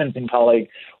by Gibbons and colleagues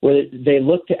where they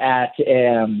looked at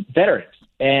veterans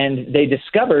And they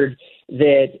discovered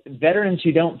that veterans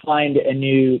who don't find a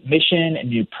new mission, a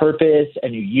new purpose, a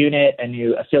new unit, a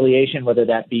new affiliation, whether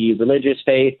that be religious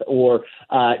faith or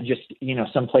just,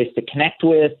 some place to connect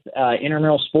with,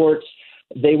 intramural sports,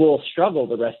 they will struggle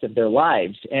the rest of their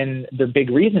lives. And the big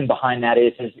reason behind that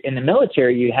is in the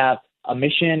military, you have a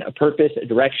mission, a purpose, a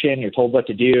direction, you're told what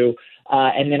to do.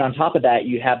 And then on top of that,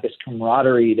 you have this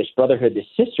camaraderie, this brotherhood, this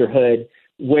sisterhood,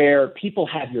 where people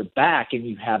have your back and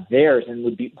you have theirs and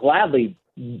would gladly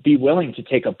be willing to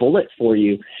take a bullet for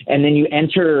you. And then you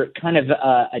enter kind of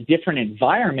a different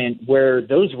environment where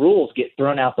those rules get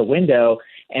thrown out the window.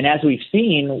 And as we've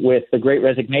seen with the Great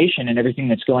Resignation and everything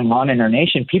that's going on in our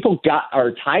nation, people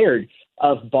are tired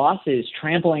of bosses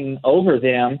trampling over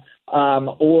them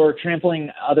or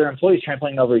other employees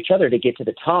trampling over each other to get to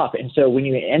the top. And so when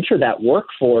you enter that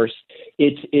workforce,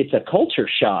 it's a culture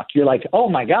shock. You're like, oh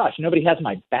my gosh, nobody has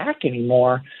my back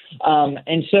anymore.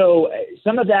 And so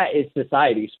some of that is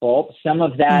society's fault. Some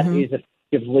of that is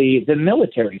effectively the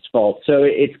military's fault. So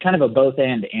it's kind of a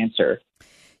both-and answer.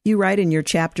 You write in your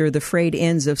chapter, The Frayed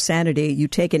Ends of Sanity, you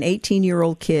take an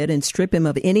 18-year-old kid and strip him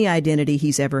of any identity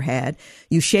he's ever had.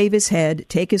 You shave his head,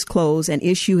 take his clothes, and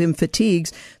issue him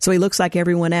fatigues so he looks like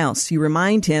everyone else. You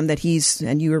remind him that he's,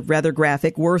 and you're rather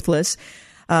graphic, worthless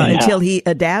until he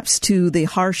adapts to the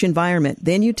harsh environment.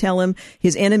 Then you tell him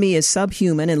his enemy is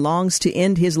subhuman and longs to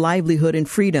end his livelihood and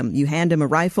freedom. You hand him a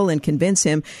rifle and convince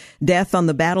him death on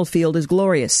the battlefield is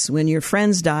glorious. When your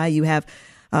friends die, you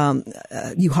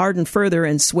harden further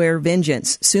and swear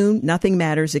vengeance. Soon, nothing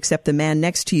matters except the man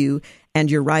next to you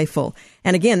and your rifle.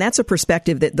 And again, that's a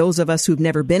perspective that those of us who've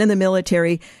never been in the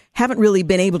military haven't really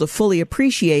been able to fully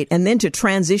appreciate. And then to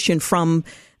transition from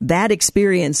that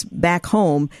experience back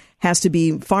home has to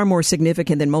be far more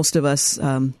significant than most of us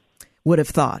would have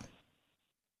thought.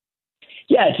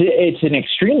 Yeah, it's an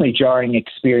extremely jarring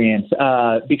experience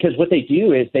because what they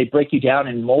do is they break you down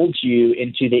and mold you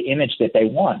into the image that they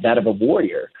want, that of a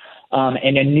warrior.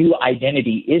 And a new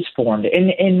identity is formed.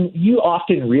 And you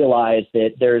often realize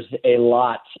that there's a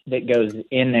lot that goes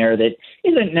in there that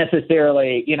isn't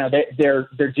necessarily,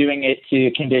 they're doing it to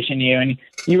condition you. And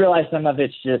you realize some of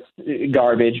it's just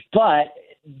garbage. But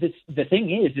the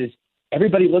thing is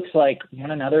everybody looks like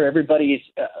one another. Everybody's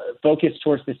focused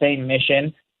towards the same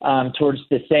mission. Towards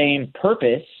the same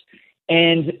purpose,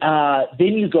 and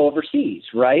then you go overseas,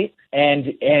 right?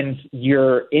 And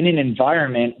you're in an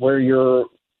environment where you're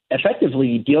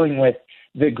effectively dealing with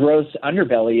the gross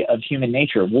underbelly of human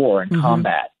nature, war and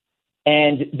combat.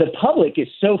 And the public is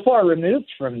so far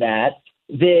removed from that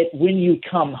when you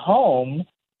come home,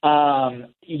 in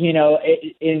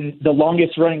the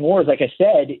longest running wars, like I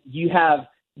said, you have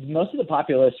most of the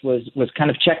populace was kind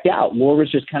of checked out. War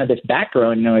was just kind of this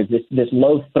background noise, this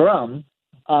low thrum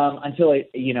until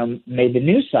it, made the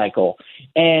news cycle.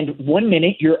 And one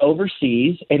minute you're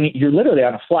overseas and you're literally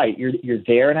on a flight. You're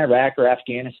there in Iraq or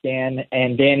Afghanistan,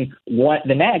 and then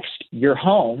the next you're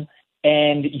home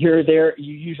and you're there.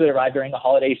 You usually arrive during the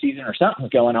holiday season or something's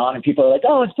going on, and people are like,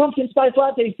 "Oh, it's pumpkin spice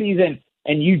latte season."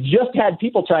 And you just had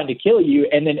people trying to kill you,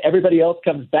 and then everybody else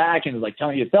comes back and is like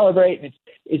telling you to celebrate. And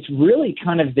it's really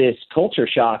kind of this culture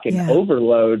shock and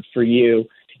overload for you.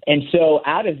 And so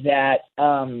out of that,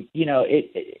 and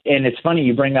it's funny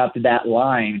you bring up that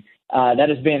line. That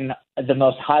has been the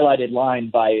most highlighted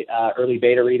line by early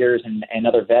beta readers and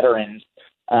other veterans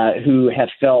who have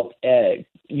felt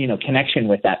connection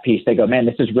with that piece. They go, man,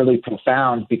 this is really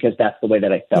profound because that's the way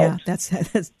that I felt. Yeah,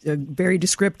 that's very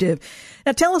descriptive.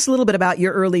 Now, tell us a little bit about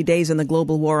your early days in the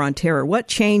global war on terror. What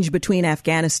changed between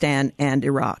Afghanistan and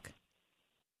Iraq?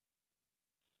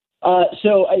 A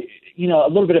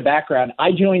little bit of background.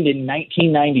 I joined in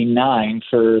 1999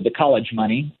 for the college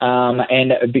money,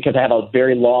 and because I have a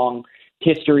very long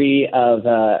history of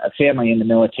a family in the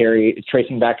military,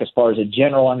 tracing back as far as a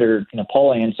general under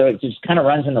Napoleon. So it just kind of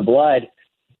runs in the blood.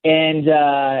 And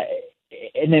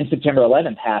then September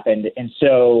 11th happened. And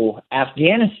so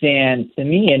Afghanistan, to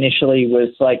me, initially was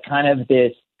like kind of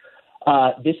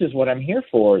this is what I'm here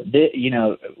for.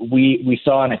 We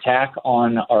saw an attack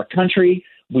on our country.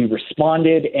 We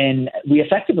responded, and we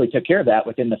effectively took care of that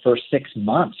within the first 6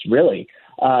 months, really,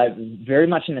 very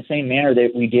much in the same manner that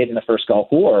we did in the first Gulf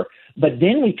War. But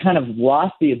then we kind of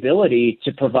lost the ability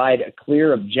to provide a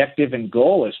clear objective and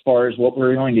goal as far as what we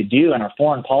were going to do, and our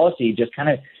foreign policy just kind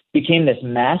of became this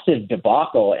massive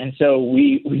debacle. And so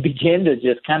we began to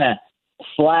just kind of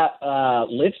slap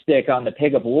lipstick on the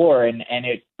pig of war. And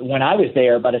when I was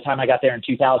there, by the time I got there in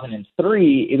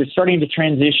 2003, it was starting to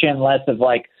transition less of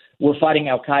like, we're fighting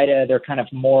Al-Qaeda. They're kind of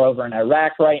more over in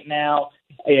Iraq right now.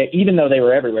 even though they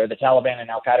were everywhere, the Taliban and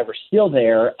Al-Qaeda were still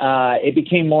there, it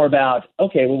became more about,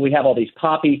 okay, well, we have all these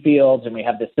poppy fields and we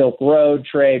have the Silk Road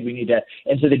trade.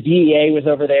 And so the DEA was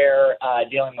over there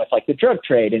dealing with like the drug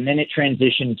trade. And then it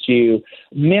transitioned to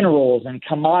minerals and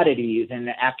commodities. And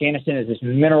Afghanistan is this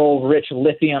mineral-rich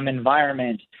lithium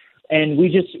environment. And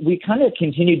we kind of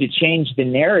continued to change the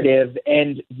narrative.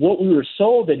 And what we were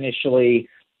sold initially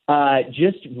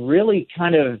just really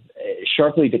kind of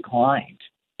sharply declined.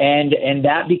 And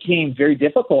that became very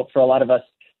difficult for a lot of us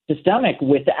to stomach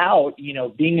without,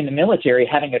 being in the military,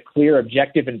 having a clear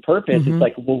objective and purpose. Mm-hmm. It's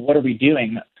like, well, what are we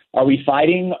doing? Are we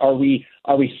fighting? Are we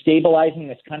stabilizing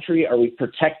this country? Are we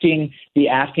protecting the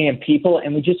Afghan people?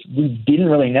 And we didn't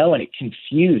really know, and it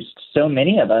confused so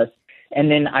many of us.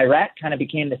 And then Iraq kind of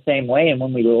became the same way. And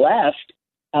when we left,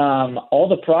 all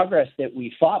the progress that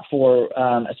we fought for,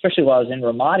 especially while I was in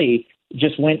Ramadi,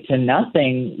 just went to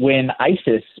nothing when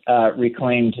ISIS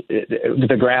reclaimed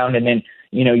the ground. And then,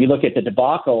 you look at the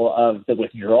debacle of the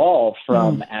withdrawal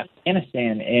from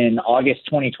Afghanistan in August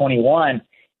 2021,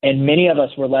 and many of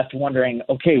us were left wondering,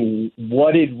 okay,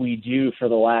 what did we do for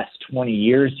the last 20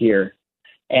 years here?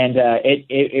 And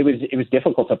it was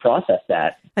difficult to process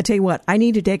that. I tell you what, I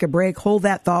need to take a break. Hold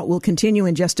that thought. We'll continue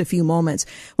in just a few moments.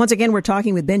 Once again, we're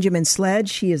talking with Benjamin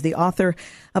Sledge. He is the author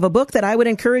of a book that I would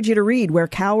encourage you to read, Where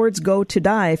Cowards Go to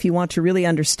Die, if you want to really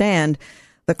understand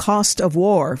the cost of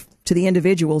war to the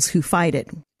individuals who fight it.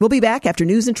 We'll be back after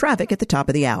news and traffic at the top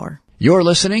of the hour. You're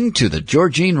listening to the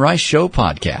Georgene Rice Show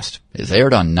podcast. It's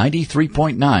aired on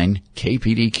 93.9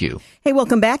 KPDQ. Hey,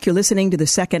 welcome back. You're listening to the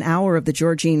second hour of the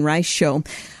Georgene Rice Show.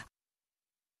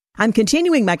 I'm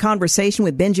continuing my conversation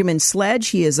with Benjamin Sledge.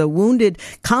 He is a wounded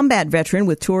combat veteran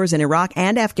with tours in Iraq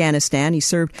and Afghanistan. He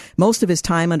served most of his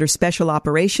time under special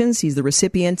operations. He's the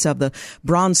recipient of the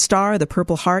Bronze Star, the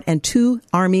Purple Heart, and 2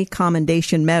 Army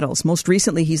Commendation Medals. Most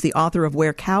recently, he's the author of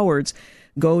Where Cowards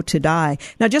Go to Die.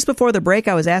 Now, just before the break,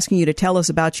 I was asking you to tell us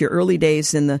about your early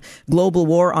days in the global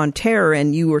war on terror,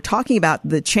 and you were talking about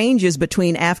the changes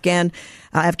between Afghanistan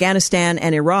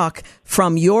and Iraq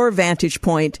from your vantage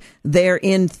point there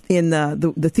in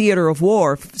the theater of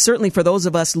war. Certainly for those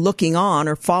of us looking on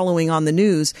or following on the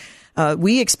news,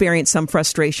 we experienced some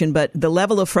frustration, but the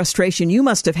level of frustration you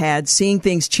must have had seeing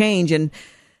things change and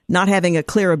not having a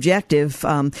clear objective.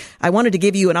 I wanted to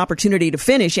give you an opportunity to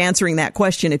finish answering that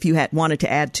question if you had wanted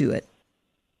to add to it.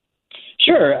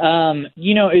 Sure. It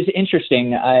was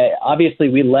interesting. Obviously,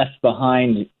 we left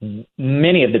behind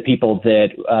many of the people that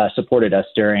supported us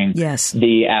during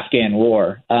the Afghan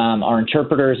war, our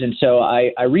interpreters. And so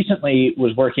I recently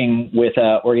was working with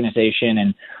an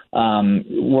organization and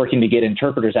working to get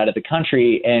interpreters out of the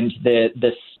country. And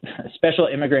the special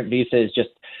immigrant visa is just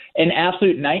an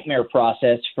absolute nightmare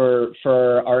process for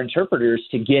our interpreters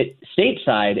to get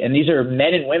stateside. And these are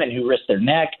men and women who risk their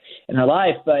neck and their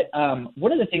life. But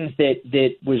one of the things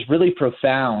that was really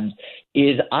profound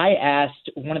is I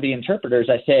asked one of the interpreters,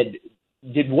 I said,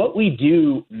 did what we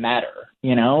do matter?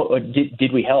 Or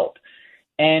did we help?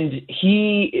 And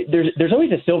there's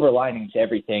always a silver lining to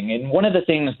everything. And one of the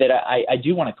things that I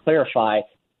do want to clarify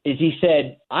is he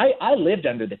said, I lived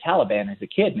under the Taliban as a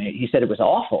kid, and he said it was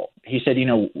awful. He said,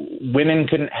 women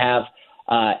couldn't have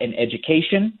an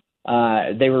education.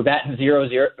 They were batting zero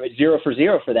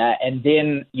for that. And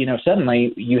then,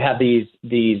 suddenly you have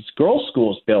these girls'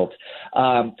 schools built.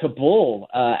 Kabul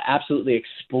absolutely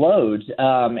explodes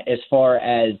as far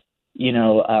as,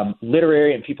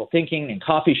 literary and people thinking and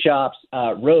coffee shops,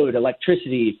 road,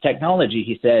 electricity, technology,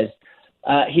 he says.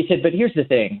 He said, but here's the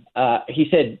thing. He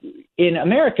said, in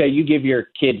America, you give your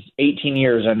kids 18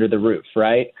 years under the roof,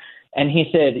 right? And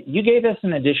he said, you gave us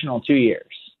an additional 2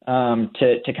 years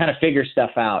to kind of figure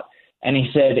stuff out. And he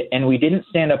said, and we didn't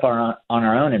stand up on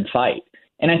our own and fight.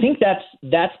 And I think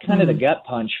that's kind of the gut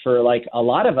punch for like a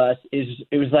lot of us is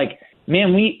it was like,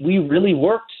 man, we really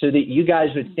worked so that you guys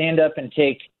would stand up and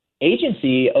take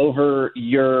agency over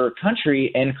your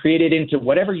country and create it into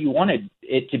whatever you wanted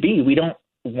it to be. We don't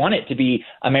want it to be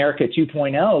America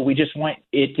 2.0. We just want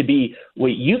it to be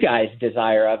what you guys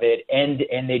desire of it.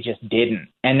 And they just didn't.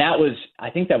 And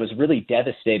I think that was really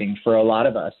devastating for a lot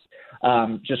of us,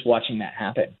 just watching that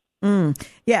happen.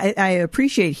 Yeah, I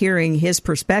appreciate hearing his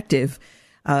perspective,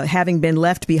 having been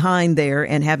left behind there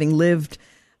and having lived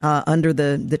under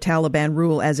the Taliban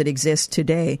rule as it exists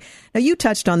today. Now, you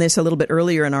touched on this a little bit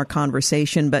earlier in our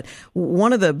conversation, but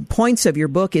one of the points of your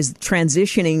book is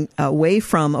transitioning away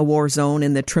from a war zone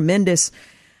and the tremendous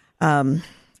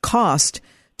cost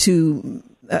to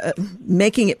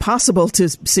making it possible to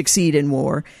succeed in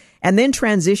war, and then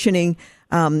transitioning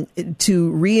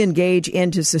to re-engage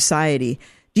into society.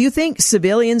 Do you think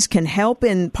civilians can help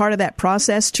in part of that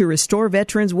process to restore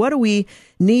veterans? What do we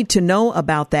need to know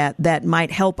about that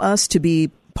might help us to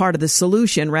be part of the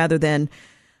solution rather than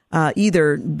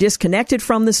either disconnected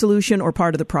from the solution or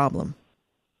part of the problem?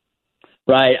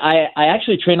 Right. I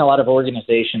actually train a lot of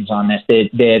organizations on this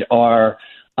that are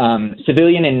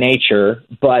civilian in nature,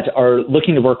 but are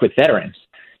looking to work with veterans.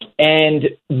 And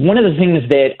one of the things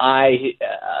that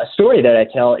a story that I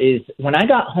tell is when I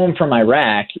got home from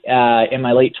Iraq in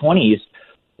my late 20s,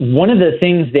 one of the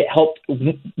things that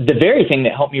the very thing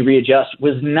that helped me readjust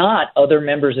was not other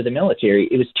members of the military.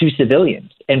 It was two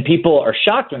civilians. And people are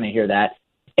shocked when they hear that.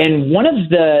 And one of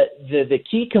the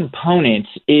key components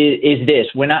is this.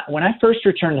 When I first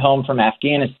returned home from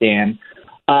Afghanistan,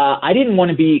 I didn't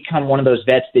want to become one of those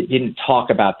vets that didn't talk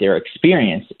about their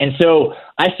experience. And so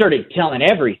I started telling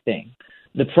everything.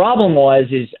 The problem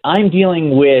is I'm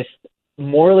dealing with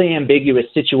morally ambiguous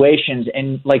situations,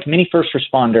 and like many first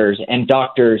responders and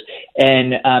doctors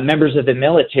and members of the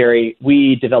military,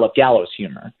 we develop gallows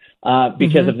humor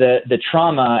because of the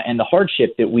trauma and the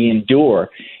hardship that we endure.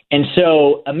 And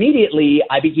so immediately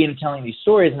I began telling these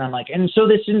stories, and I'm like, and so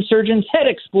this insurgent's head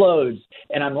explodes,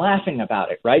 and I'm laughing about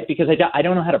it, right? Because I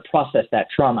don't know how to process that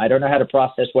trauma. I don't know how to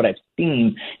process what I've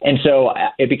seen. And so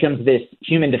it becomes this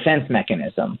human defense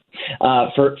mechanism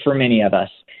for many of us.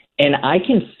 And I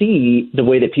can see the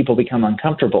way that people become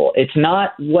uncomfortable. It's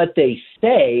not what they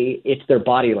say, it's their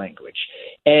body language.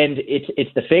 And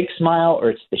it's the fake smile, or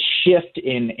it's the shift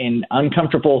in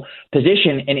uncomfortable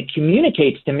position. And it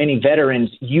communicates to many veterans,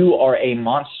 you are a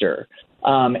monster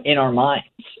in our minds.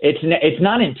 It's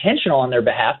not intentional on their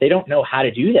behalf. They don't know how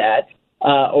to do that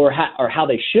or how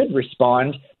they should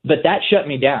respond. But that shut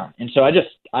me down. And so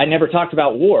I never talked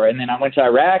about war. And then I went to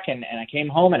Iraq and I came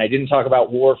home and I didn't talk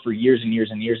about war for years and years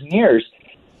and years and years.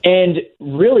 And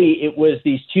really, it was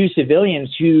these two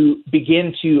civilians who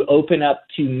began to open up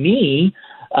to me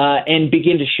and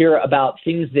begin to share about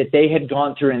things that they had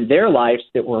gone through in their lives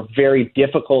that were very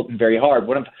difficult and very hard.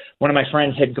 One of my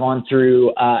friends had gone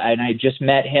through, and I just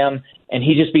met him, and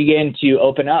he just began to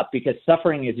open up because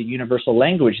suffering is a universal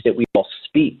language that we all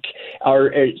speak.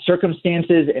 Our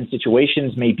circumstances and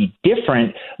situations may be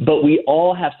different, but we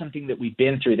all have something that we've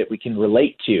been through that we can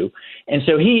relate to. And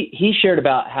so he shared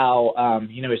about how,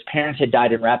 his parents had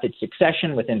died in rapid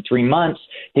succession within 3 months.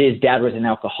 His dad was an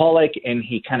alcoholic, and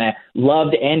he kind of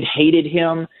loved and hated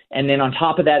him. And then on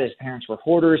top of that, his parents were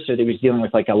hoarders, so he was dealing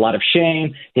with like a lot of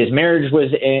shame. His marriage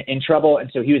was in trouble, and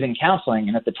so he was in counseling.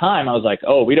 And at the time, I was like,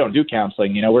 oh, we don't do counseling.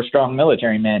 We're strong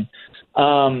military men.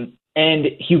 And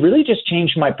he really just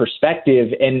changed my perspective.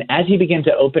 And as he began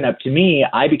to open up to me,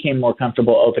 I became more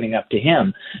comfortable opening up to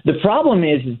him. The problem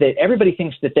is that everybody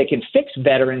thinks that they can fix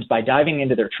veterans by diving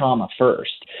into their trauma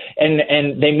first.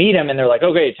 And they meet him and they're like,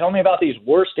 okay, tell me about these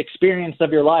worst experiences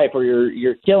of your life, or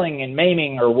your killing and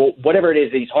maiming, or whatever it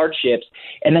is, these hardships.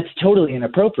 And that's totally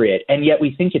inappropriate. And yet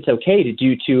we think it's okay to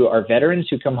do to our veterans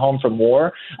who come home from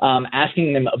war,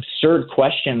 asking them absurd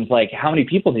questions like, how many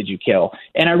people did you kill?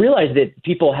 And I realize that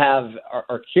people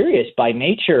are curious by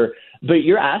nature, but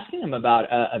you're asking them about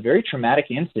a very traumatic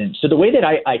incident. So the way that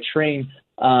I train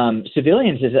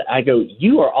civilians is that I go,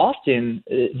 you are often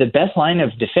the best line of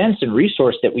defense and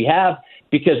resource that we have,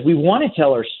 because we want to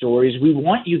tell our stories. We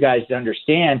want you guys to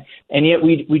understand. And yet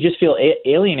we just feel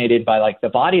alienated by like the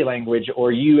body language,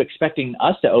 or you expecting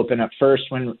us to open up first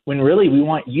when really we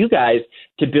want you guys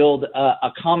to build a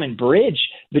common bridge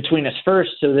between us first,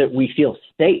 so that we feel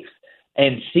safe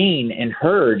and seen and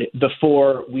heard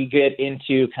before we get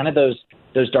into kind of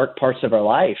those dark parts of our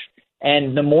life.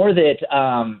 And the more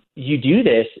that you do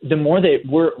this, the more that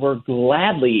we're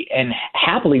gladly and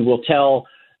happily will tell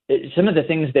some of the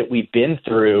things that we've been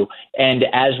through. And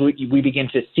as we begin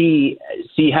to see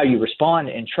how you respond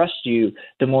and trust you,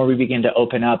 the more we begin to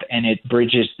open up, and it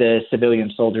bridges the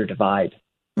civilian-soldier divide.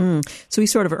 So we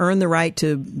sort of earn the right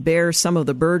to bear some of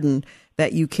the burden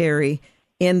that you carry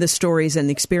in the stories and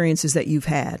the experiences that you've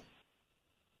had.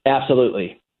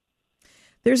 Absolutely.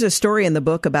 There's a story in the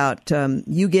book about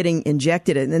you getting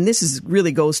injected, and this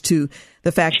really goes to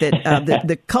the fact that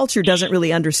the culture doesn't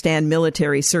really understand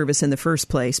military service in the first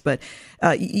place. But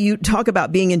you talk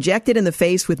about being injected in the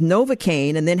face with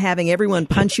Novocaine and then having everyone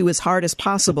punch you as hard as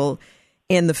possible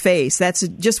in the face. That's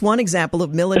just one example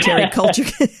of military culture.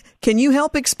 Can you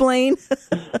help explain?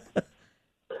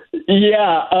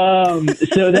 Yeah,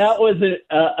 so that was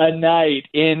a night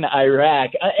in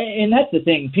Iraq. And that's the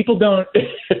thing. People don't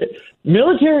 –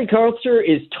 military culture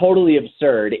is totally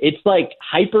absurd. It's like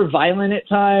hyper-violent at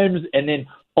times, and then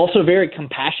also very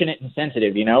compassionate and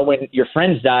sensitive. When your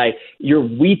friends die, you're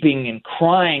weeping and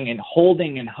crying and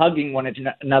holding and hugging one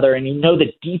another, and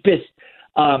the deepest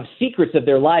secrets of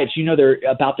their lives. You know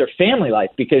about their family life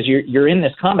because you're in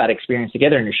this combat experience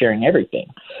together and you're sharing everything.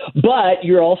 But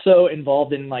you're also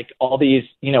involved in like all these,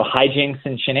 hijinks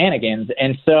and shenanigans.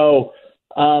 And so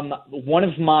one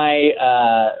of my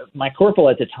corporal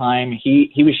at the time,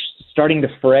 he was starting to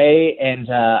fray, and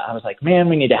I was like, man,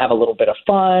 we need to have a little bit of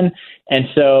fun. And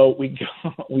so we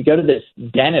go to this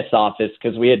dentist's office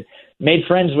because we had made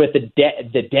friends with the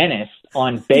dentist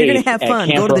on base. You're going to have fun.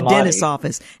 Go to the dentist's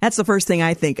office. That's the first thing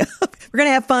I think of. We're going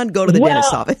to have fun. Go to the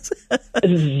dentist's office.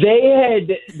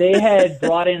 They had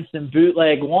brought in some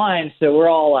bootleg wine, so we're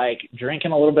all like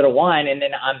drinking a little bit of wine, and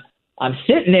then I'm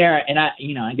sitting there, and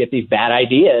I get these bad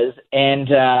ideas, and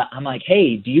I'm like,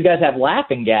 hey, do you guys have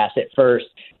laughing gas at first?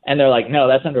 And they're like, no,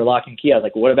 that's under lock and key. I was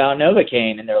like, what about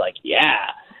Novocaine? And they're like, yeah.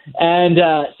 And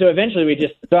so eventually we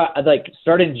just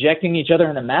started injecting each other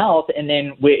in the mouth, and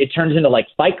then it turns into like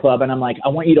Fight Club, and I'm like, I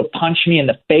want you to punch me in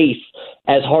the face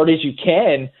as hard as you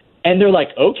can. And they're like,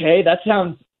 okay, that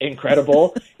sounds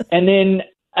incredible. And then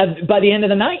by the end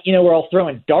of the night, we're all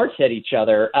throwing darts at each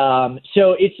other.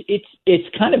 So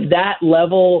it's kind of that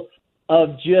level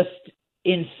of just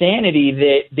insanity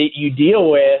that you deal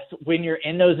with when you're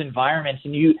in those environments,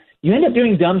 and you end up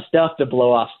doing dumb stuff to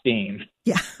blow off steam.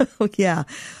 Yeah. Yeah.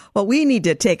 Well, we need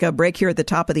to take a break here at the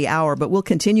top of the hour, but we'll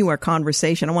continue our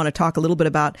conversation. I want to talk a little bit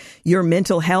about your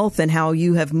mental health and how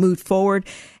you have moved forward,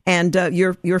 and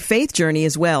your faith journey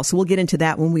as well. So we'll get into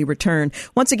that when we return.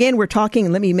 Once again, we're talking,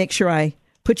 and let me make sure I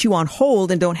put you on hold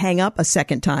and don't hang up a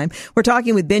second time. We're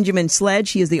talking with Benjamin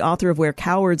Sledge. He is the author of Where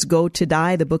Cowards Go to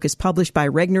Die. The book is published by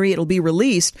Regnery. It'll be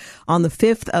released on the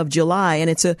 5th of July,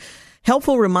 and it's a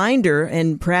helpful reminder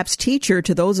and perhaps teacher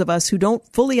to those of us who don't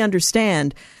fully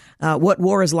understand what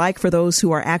war is like for those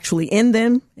who are actually in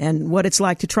them, and what it's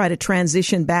like to try to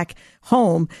transition back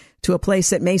home to a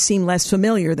place that may seem less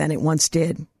familiar than it once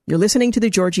did. You're listening to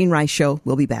The Georgene Rice Show.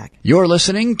 We'll be back. You're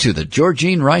listening to The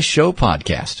Georgene Rice Show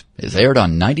podcast. It's aired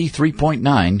on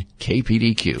 93.9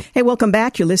 KPDQ. Hey, welcome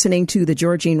back. You're listening to The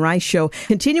Georgene Rice Show.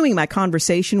 Continuing my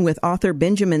conversation with author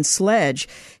Benjamin Sledge.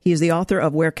 He is the author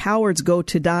of Where Cowards Go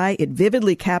to Die. It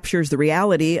vividly captures the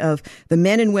reality of the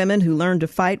men and women who learn to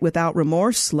fight without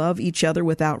remorse, love each other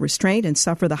without restraint, and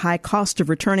suffer the high cost of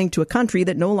returning to a country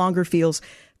that no longer feels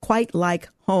quite like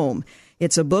home.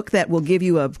 It's a book that will give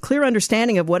you a clear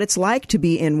understanding of what it's like to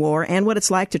be in war and what it's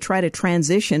like to try to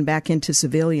transition back into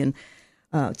civilian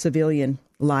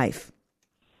life.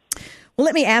 Well,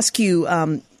 let me ask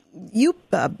you, you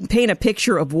paint a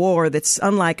picture of war that's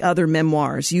unlike other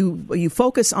memoirs. You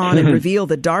focus on and reveal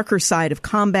the darker side of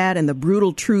combat and the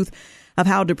brutal truth of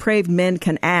how depraved men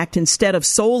can act instead of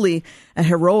solely a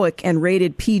heroic and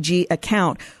rated PG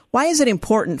account. Why is it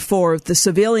important for the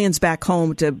civilians back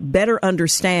home to better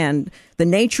understand the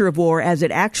nature of war as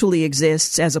it actually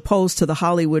exists, as opposed to the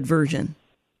Hollywood version?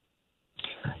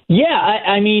 Yeah,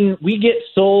 I mean, we get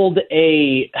sold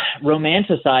a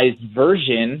romanticized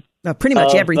version. Pretty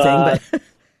much everything, but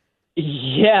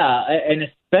yeah, and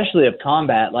especially of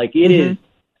combat. Like it is.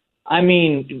 I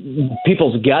mean,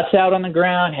 people's guts out on the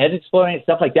ground, heads exploding,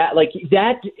 stuff like that. Like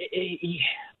that.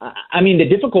 I mean, the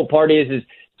difficult part is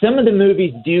some of the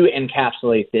movies do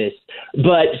encapsulate this,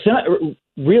 but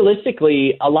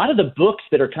realistically, a lot of the books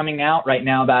that are coming out right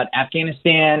now about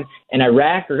Afghanistan and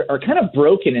Iraq are kind of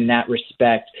broken in that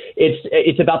respect.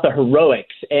 It's about the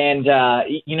heroics, and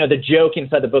the joke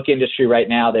inside the book industry right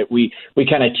now that we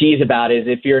kind of tease about is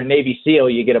if you're a Navy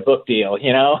SEAL, you get a book deal,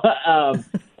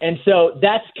 and so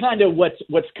that's kind of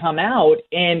what's come out,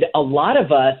 and a lot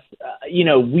of us,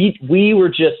 we were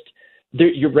just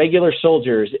your regular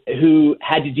soldiers who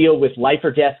had to deal with life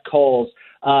or death calls,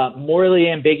 morally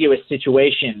ambiguous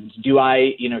situations. Do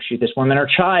I, shoot this woman or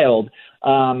child?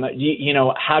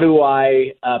 How do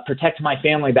I protect my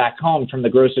family back home from the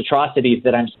gross atrocities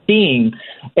that I'm seeing?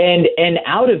 And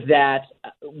out of that,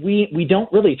 we don't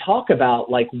really talk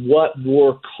about like what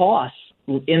war costs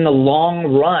in the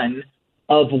long run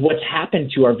of what's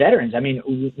happened to our veterans. I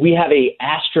mean, we have a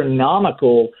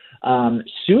astronomical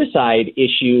suicide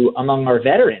issue among our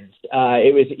veterans.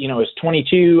 It was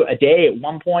 22 a day at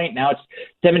one point. Now it's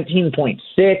 17.6.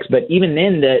 But even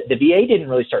then, the VA didn't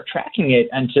really start tracking it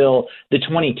until the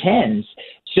 2010s.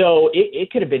 So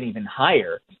it could have been even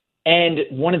higher. And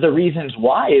one of the reasons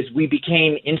why is we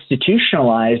became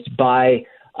institutionalized by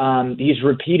these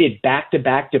repeated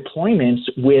back-to-back deployments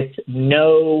with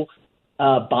no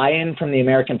buy-in from the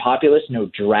American populace, no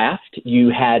draft.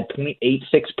 You had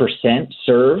 0.86%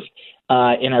 serve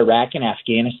in Iraq and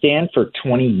Afghanistan for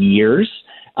 20 years.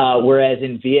 Whereas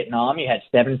in Vietnam, you had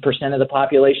 7% of the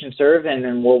population serve, and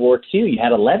in World War II, you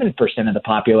had 11% of the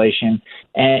population.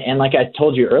 And like I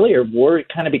told you earlier, war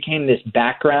kind of became this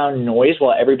background noise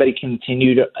while everybody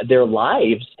continued their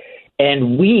lives.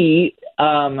 And we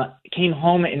came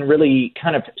home and really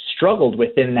kind of struggled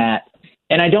within that.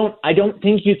 And I don't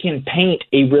think you can paint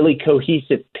a really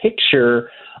cohesive picture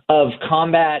of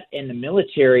combat in the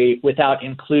military without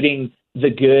including the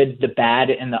good, the bad,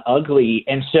 and the ugly.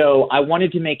 And so I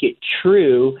wanted to make it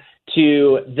true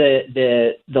to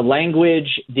the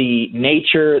language, the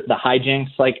nature, the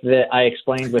hijinks, like that I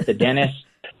explained with the dentist,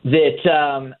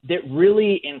 that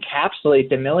really encapsulate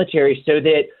the military, so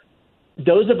that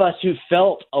those of us who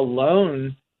felt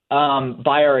alone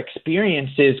by our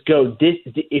experiences go,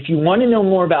 if you want to know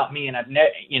more about me, and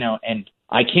and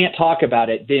I can't talk about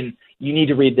it, then you need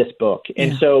to read this book.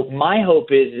 And so my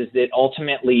hope is that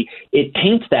ultimately it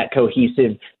paints that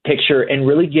cohesive picture and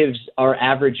really gives our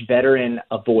average veteran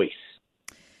a voice.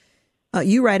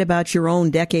 You write about your own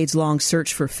decades-long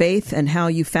search for faith and how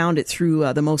you found it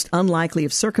through the most unlikely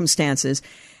of circumstances,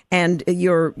 and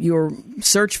your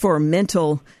search for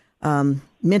mental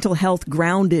health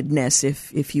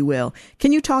groundedness, if you will.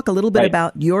 Can you talk a little bit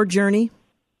about your journey?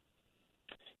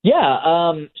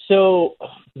 Yeah. So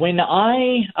when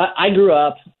I grew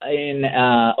up in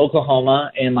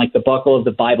Oklahoma, in like the buckle of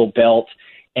the Bible Belt,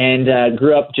 and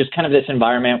grew up just kind of this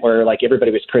environment where like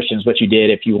everybody was Christians, what you did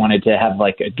if you wanted to have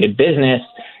like a good business.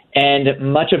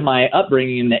 And much of my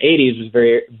upbringing in the 80s was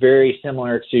very, very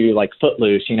similar to like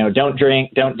Footloose, don't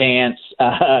drink, don't dance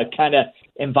kind of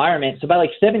environment. So by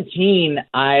like 17,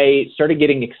 I started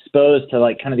getting exposed to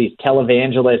like kind of these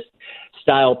televangelist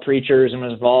style preachers, and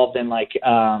was involved in like,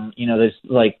 this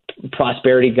like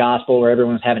prosperity gospel where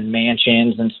everyone's having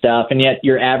mansions and stuff. And yet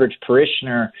your average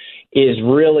parishioner is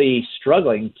really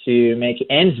struggling to make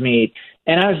ends meet.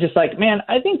 And I was just like, man,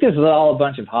 I think this is all a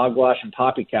bunch of hogwash and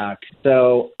poppycock.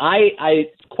 So I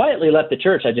quietly left the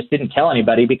church. I just didn't tell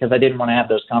anybody because I didn't want to have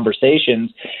those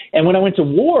conversations. And when I went to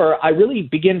war, I really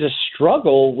began to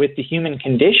struggle with the human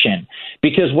condition,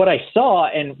 because what I saw,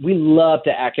 and we love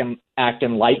to act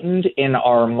enlightened in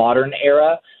our modern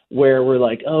era, where we're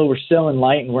like, oh, we're so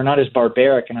enlightened, we're not as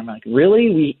barbaric. And I'm like,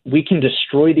 really? We can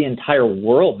destroy the entire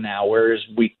world now, whereas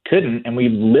we couldn't, and we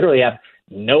literally have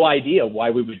no idea why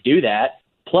we would do that.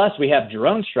 Plus, we have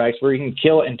drone strikes where you can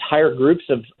kill entire groups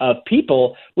of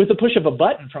people with the push of a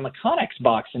button from a Connex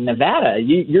box in Nevada.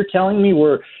 You're telling me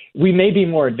we may be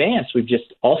more advanced. We've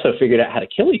just also figured out how to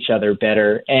kill each other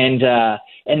better. And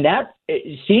that,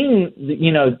 seeing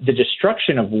the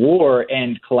destruction of war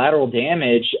and collateral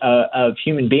damage of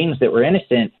human beings that were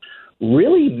innocent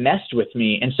really messed with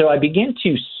me. And so I began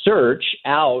to search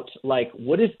out, like,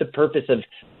 what is the purpose of,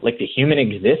 like, the human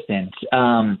existence?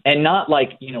 And not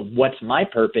like, what's my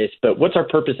purpose, but what's our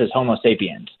purpose as Homo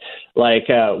sapiens? Like,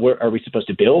 are we supposed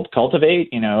to build,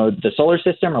 cultivate, the solar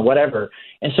system or whatever?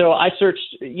 And so I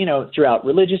searched, throughout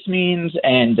religious means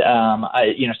and,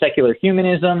 secular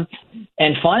humanism.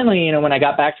 And finally, when I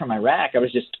got back from Iraq, I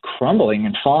was just crumbling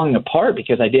and falling apart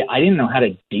because I didn't know how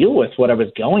to deal with what I was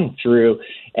going through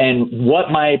and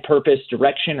what my purpose,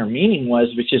 direction, or meaning was,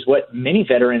 which is what many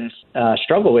veterans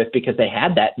struggle with because they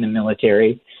had that in the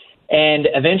military. And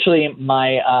eventually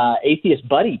my atheist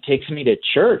buddy takes me to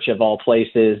church, of all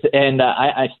places, and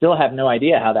I still have no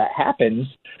idea how that happens.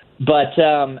 But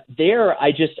there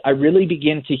I really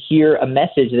begin to hear a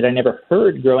message that I never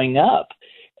heard growing up,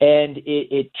 and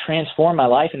it transformed my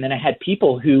life. And then I had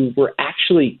people who were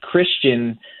actually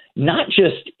Christian, not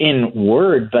just in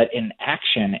word, but in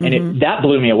action. And that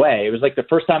blew me away. It was like the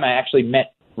first time I actually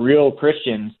met real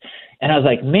Christians. And I was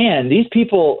like, man, these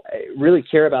people really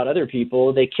care about other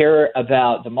people. They care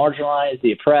about the marginalized,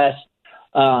 the oppressed.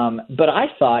 But I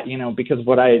thought, because of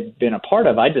what I had been a part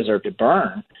of, I deserved to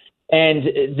burn. And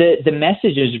the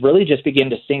messages really just began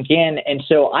to sink in. And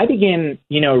so I began,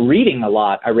 reading a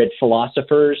lot. I read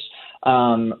philosophers,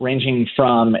 ranging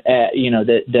from,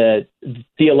 the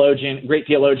great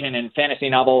theologian and fantasy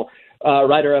novel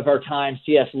writer of our time,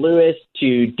 C.S. Lewis,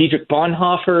 to Dietrich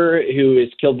Bonhoeffer, who is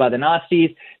killed by the Nazis,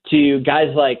 to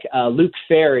guys like Luc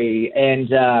Ferry, and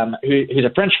who's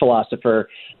a French philosopher,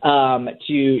 to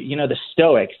the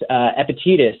Stoics,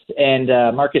 Epictetus, and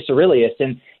Marcus Aurelius,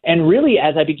 and really,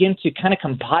 as I begin to kind of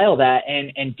compile that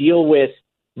and deal with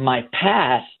my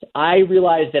past, I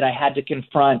realized that I had to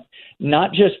confront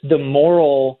not just the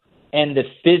moral and the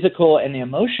physical and the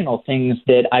emotional things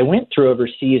that I went through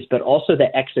overseas, but also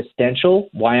the existential,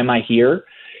 why am I here?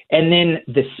 And then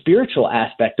the spiritual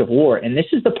aspect of war. And this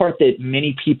is the part that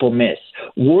many people miss.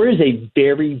 War is a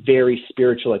very, very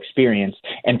spiritual experience,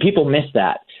 and people miss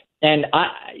that. And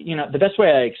the best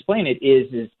way I explain it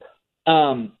is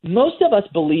most of us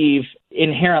believe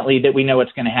inherently that we know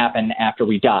what's going to happen after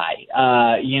we die,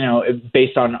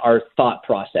 based on our thought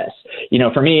process.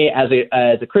 For me as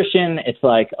a Christian, it's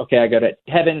like, okay, I go to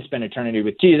heaven, spend eternity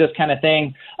with Jesus kind of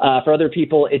thing. For other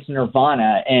people, it's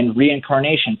nirvana and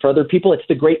reincarnation. For other people, it's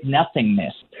the great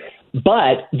nothingness.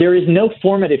 But there is no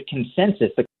formative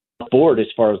consensus across the board as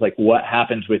far as like what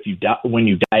happens with you when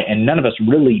you die, and none of us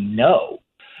really know.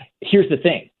 Here's the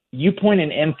thing. You point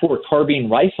an M4 carbine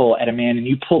rifle at a man and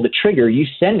you pull the trigger, you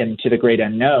send him to the great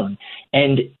unknown.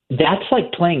 And that's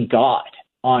like playing God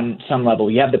on some level.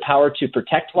 You have the power to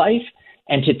protect life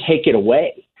and to take it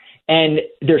away. And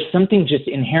there's something just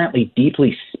inherently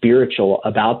deeply spiritual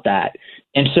about that.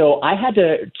 And so I had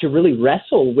to really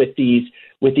wrestle with these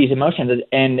emotions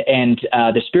and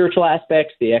the spiritual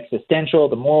aspects, the existential,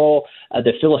 the moral,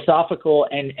 the philosophical.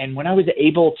 And when I was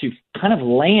able to kind of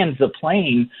land the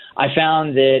plane, I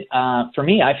found that for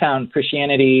me, I found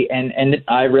Christianity, and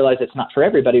I realize it's not for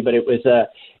everybody, but it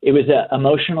was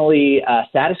emotionally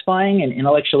satisfying and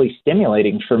intellectually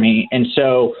stimulating for me. And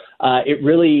so it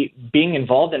really, being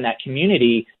involved in that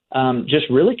community, just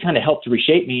really kind of helped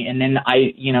reshape me. And then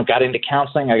I, got into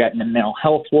counseling. I got into mental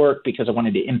health work because I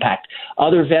wanted to impact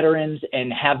other veterans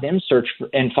and have them search for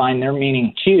and find their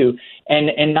meaning too.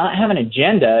 And not have an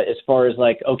agenda as far as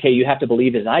like, okay, you have to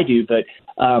believe as I do, but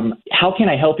how can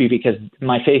I help you? Because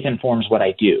my faith informs what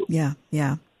I do.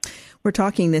 Yeah. We're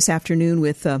talking this afternoon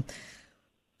with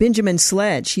Benjamin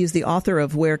Sledge. He is the author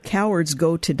of Where Cowards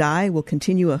Go to Die. We'll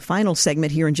continue a final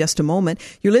segment here in just a moment.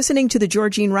 You're listening to The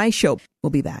Georgene Rice Show. We'll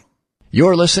be back.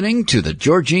 You're listening to The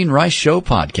Georgene Rice Show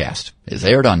podcast. It's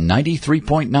aired on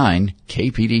 93.9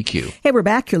 KPDQ. Hey, we're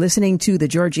back. You're listening to The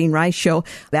Georgene Rice Show.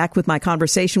 Back with my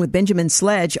conversation with Benjamin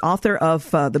Sledge, author of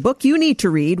the book you need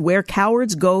to read, Where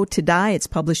Cowards Go to Die. It's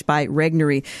published by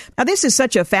Regnery. Now, this is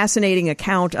such a fascinating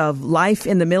account of life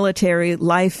in the military,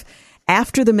 life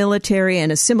after the military,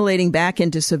 and assimilating back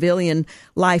into civilian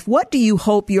life. What do you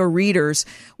hope your readers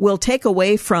will take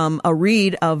away from a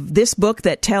read of this book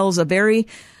that tells a very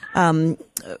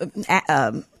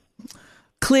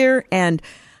clear and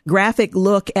graphic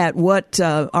look at what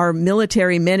our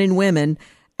military men and women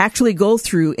actually go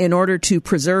through in order to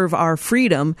preserve our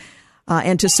freedom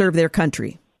and to serve their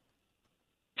country?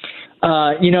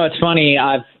 It's funny.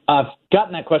 I've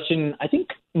gotten that question, I think,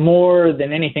 more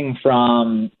than anything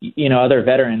from, other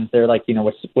veterans. They're like,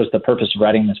 what's the purpose of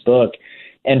writing this book?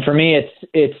 And for me,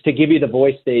 it's to give you the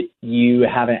voice that you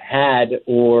haven't had,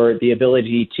 or the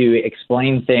ability to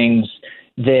explain things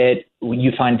that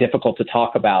you find difficult to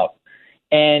talk about.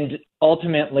 And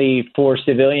ultimately for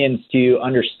civilians to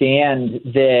understand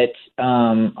that,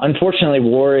 unfortunately,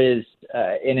 war is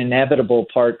an inevitable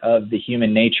part of the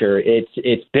human nature.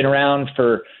 It's been around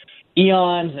for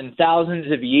eons and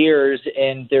thousands of years,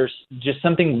 and there's just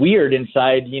something weird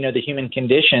inside, the human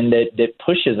condition that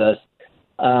pushes us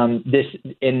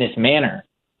in this manner.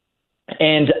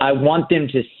 And I want them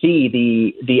to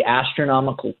see the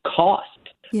astronomical cost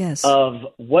of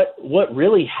what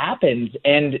really happens,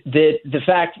 and the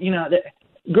fact, that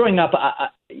growing up,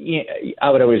 I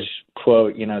would always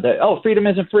quote, that, freedom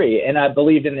isn't free. And I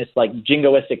believed in this like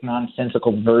jingoistic,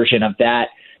 nonsensical version of that.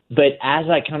 But as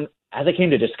I came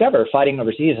to discover fighting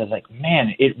overseas, I was like,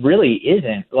 man, it really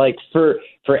isn't. Like for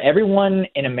everyone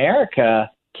in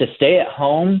America to stay at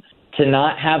home, to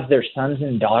not have their sons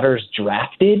and daughters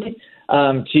drafted,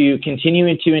 to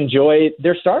continue to enjoy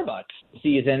their Starbucks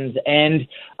seasons and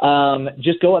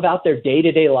just go about their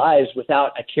day-to-day lives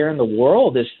without a care in the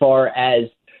world as far as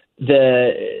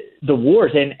the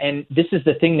wars. And this is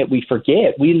the thing that we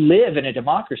forget. We live in a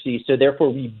democracy, so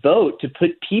therefore we vote to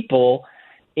put people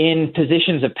in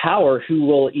positions of power who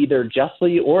will either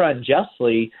justly or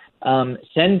unjustly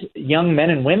send young men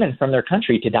and women from their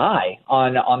country to die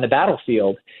on the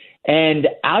battlefield. And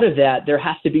out of that, there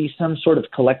has to be some sort of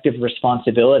collective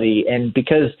responsibility. And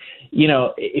because,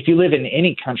 if you live in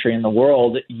any country in the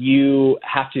world, you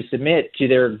have to submit to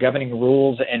their governing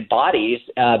rules and bodies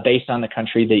based on the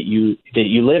country that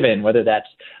you live in, whether that's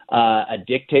a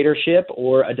dictatorship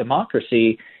or a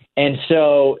democracy. And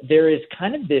so there is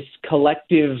kind of this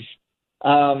collective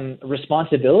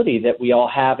responsibility that we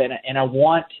all have. And I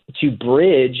want to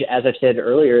bridge, as I said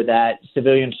earlier, that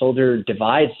civilian soldier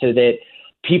divide so that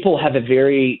people have a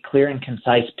very clear and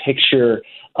concise picture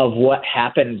of what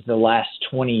happened the last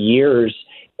 20 years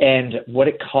and what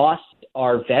it cost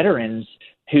our veterans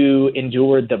who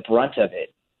endured the brunt of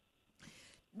it.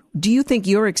 Do you think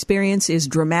your experience is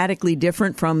dramatically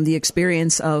different from the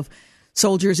experience of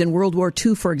soldiers in World War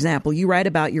II, for example? You write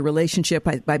about your relationship,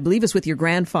 I believe it's with your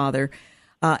grandfather.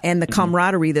 and the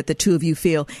camaraderie that the two of you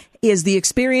feel. Is the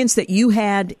experience that you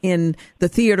had in the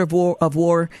theater of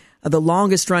war, the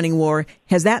longest running war,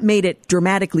 has that made it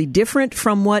dramatically different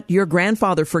from what your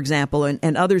grandfather, for example,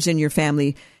 and others in your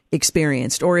family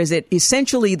experienced? Or is it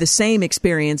essentially the same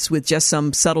experience with just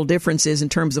some subtle differences in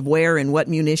terms of where and what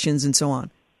munitions and so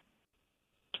on?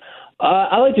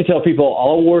 I like to tell people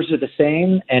all wars are the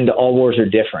same and all wars are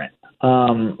different.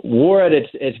 War at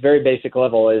its very basic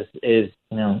level is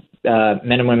men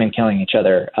and women killing each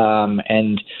other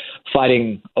and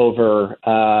fighting over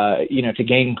to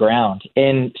gain ground.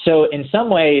 And so in some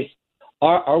ways,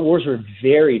 our wars were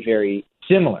very, very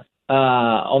similar,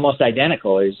 almost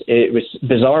identical. It was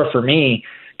bizarre for me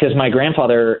because my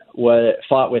grandfather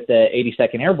fought with the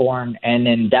 82nd Airborne, and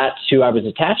then that's who I was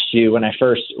attached to when I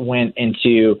first went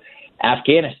into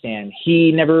Afghanistan.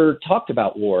 He never talked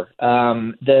about war.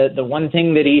 The one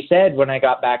thing that he said when I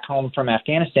got back home from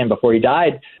Afghanistan before he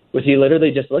died was he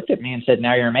literally just looked at me and said,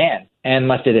 "Now you're a man," and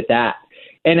left it at that.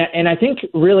 And I think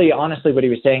really honestly what he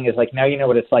was saying is like, now you know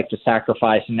what it's like to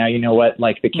sacrifice, and now you know what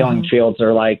like the killing fields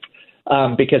are like,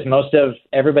 because most of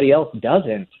everybody else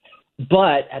doesn't.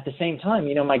 But at the same time,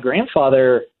 my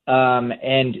grandfather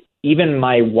and even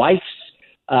my wife's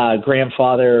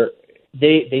grandfather,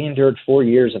 they endured 4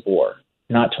 years of war,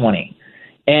 not 20.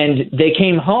 And they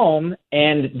came home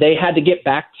and they had to get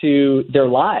back to their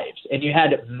lives. And you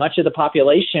had much of the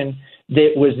population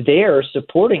that was there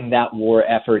supporting that war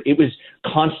effort. It was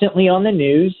constantly on the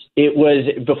news. It was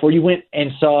before you went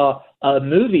and saw a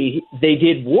movie, they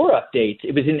did war updates.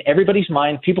 It was in everybody's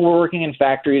mind. People were working in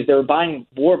factories. They were buying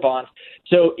war bonds.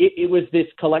 So it was this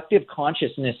collective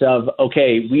consciousness of,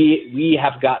 okay, we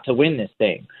have got to win this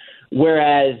thing.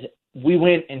 Whereas we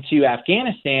went into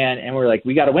Afghanistan and we're like,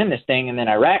 we got to win this thing. And then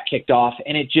Iraq kicked off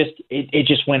and it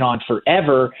just went on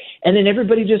forever. And then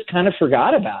everybody just kind of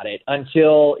forgot about it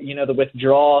until, the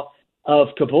withdrawal of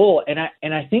Kabul. And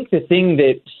I think the thing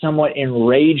that somewhat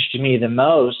enraged me the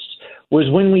most was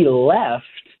when we left,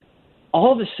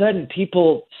 all of a sudden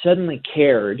people suddenly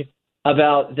cared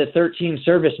about the 13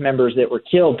 service members that were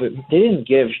killed, but they didn't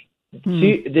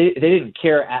they didn't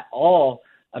care at all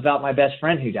about my best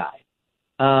friend who died.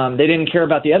 They didn't care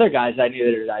about the other guys I knew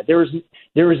that had died.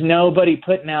 There was nobody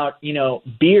putting out,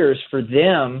 beers for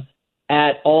them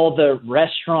at all the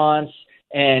restaurants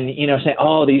and, saying,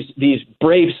 oh, these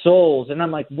brave souls. And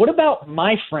I'm like, what about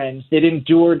my friends that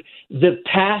endured the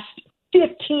past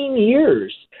 15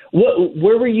 years?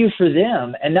 Where were you for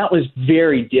them? And that was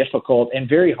very difficult and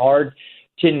very hard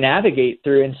to navigate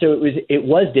through. And so it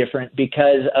was different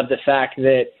because of the fact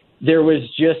that there was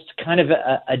just kind of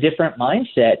a different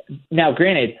mindset. Now,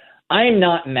 granted, I am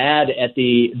not mad at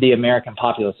the American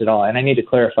populace at all, and I need to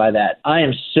clarify that. I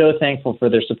am so thankful for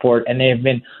their support, and they have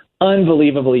been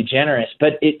unbelievably generous.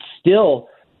 But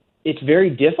it's very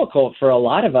difficult for a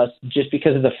lot of us just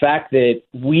because of the fact that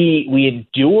we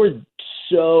endured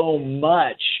so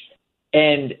much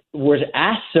and was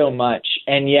asked so much,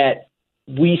 and yet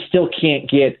we still can't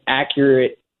get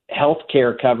accurate health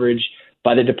care coverage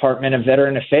by the Department of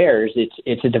Veteran Affairs.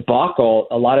 It's a debacle.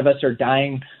 A lot of us are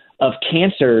dying of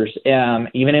cancers,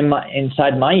 even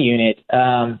inside my unit,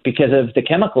 because of the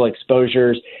chemical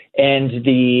exposures and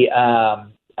the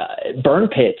burn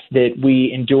pits that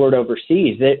we endured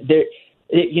overseas.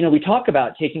 We talk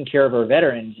about taking care of our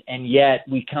veterans, and yet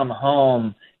we come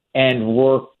home and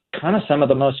we're kind of some of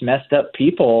the most messed up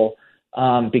people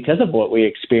because of what we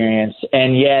experienced.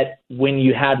 And yet when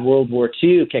you had World War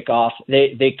II kick off,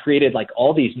 they created like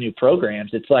all these new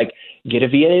programs. It's like get a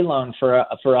VA loan for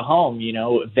a home,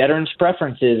 veterans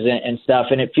preferences and stuff.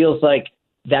 And it feels like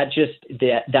that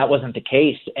wasn't the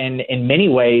case. And in many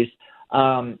ways,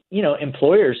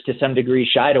 employers to some degree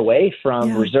shied away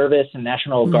from reservists and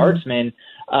National Guardsmen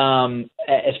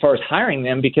as far as hiring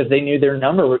them because they knew their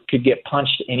number could get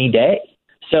punched any day.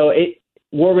 So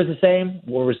war was the same,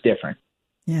 war was different.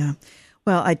 Yeah.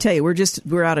 Well, I tell you,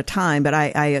 we're out of time, but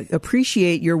I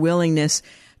appreciate your willingness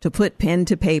to put pen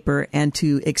to paper and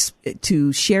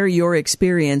to share your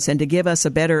experience and to give us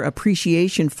a better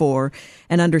appreciation for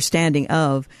and understanding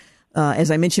of,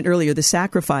 as I mentioned earlier, the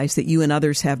sacrifice that you and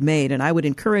others have made. And I would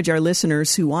encourage our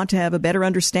listeners who want to have a better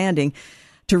understanding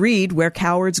to read Where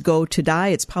Cowards Go to Die.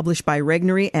 It's published by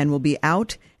Regnery and will be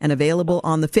out and available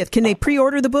on the 5th. Can they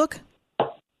pre-order the book?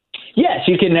 Yes,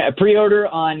 you can pre-order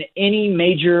on any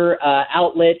major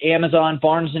outlet, Amazon,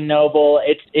 Barnes & Noble.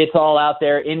 It's all out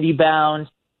there, IndieBound.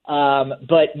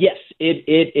 But yes,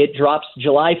 it drops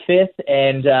July 5th,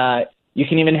 and you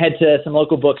can even head to some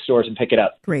local bookstores and pick it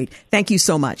up. Great. Thank you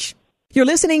so much. You're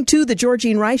listening to The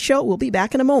Georgene Rice Show. We'll be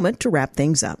back in a moment to wrap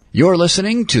things up. You're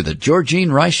listening to The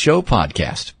Georgene Rice Show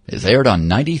podcast. It's aired on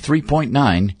 93.9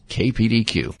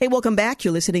 KPDQ. Hey, welcome back.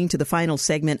 You're listening to the final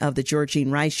segment of The Georgene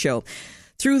Rice Show.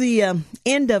 Through the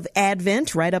end of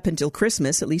Advent, right up until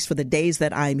Christmas, at least for the days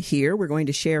that I'm here, we're going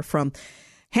to share from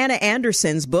Hannah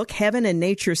Anderson's book, Heaven and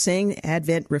Nature Sing,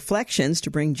 Advent Reflections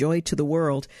to Bring Joy to the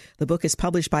World. The book is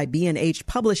published by B&H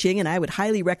Publishing, and I would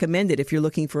highly recommend it if you're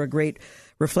looking for a great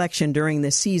reflection during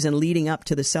this season leading up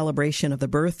to the celebration of the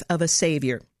birth of a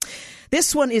Savior.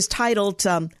 This one is titled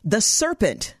The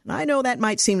Serpent. I know that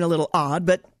might seem a little odd,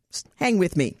 but hang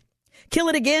with me. Kill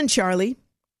it again, Charlie.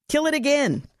 Kill it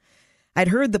again. I'd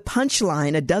heard the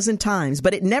punchline a dozen times,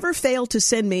 but it never failed to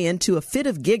send me into a fit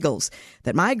of giggles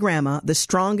that my grandma, the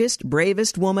strongest,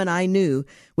 bravest woman I knew,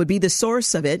 would be the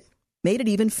source of it, made it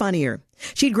even funnier.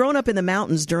 She'd grown up in the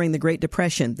mountains during the Great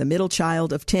Depression, the middle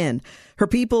child of 10. Her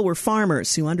people were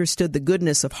farmers who understood the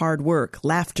goodness of hard work,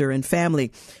 laughter, and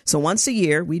family. So once a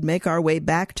year, we'd make our way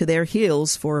back to their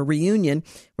hills for a reunion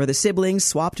where the siblings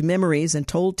swapped memories and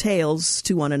told tales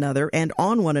to one another and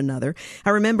on one another.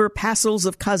 I remember passels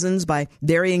of cousins by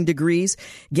varying degrees,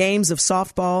 games of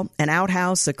softball, an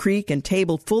outhouse, a creek, and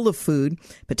table full of food,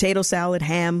 potato salad,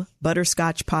 ham,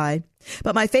 butterscotch pie.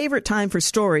 But my favorite time for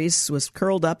stories was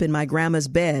curled up in my grandma's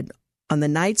bed on the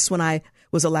nights when I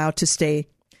was allowed to stay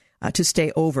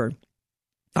over.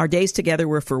 Our days together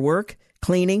were for work,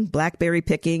 cleaning, blackberry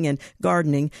picking, and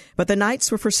gardening, but the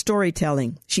nights were for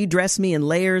storytelling. She'd dress me in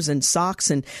layers and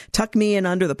socks and tuck me in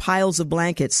under the piles of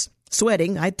blankets.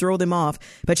 Sweating, I'd throw them off,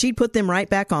 but she'd put them right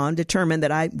back on, determined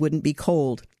that I wouldn't be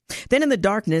cold. Then in the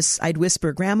darkness, I'd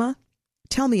whisper, "Grandma,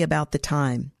 tell me about the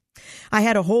time." I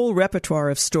had a whole repertoire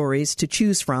of stories to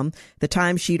choose from, the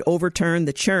time she'd overturn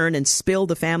the churn and spill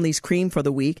the family's cream for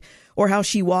the week, or how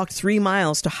she walked 3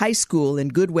 miles to high school in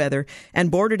good weather and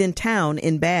boarded in town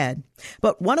in bad.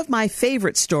 But one of my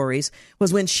favorite stories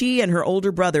was when she and her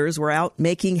older brothers were out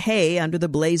making hay under the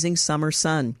blazing summer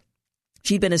sun.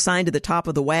 She'd been assigned to the top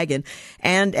of the wagon,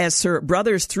 and as her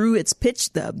brothers threw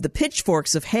the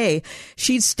pitchforks of hay,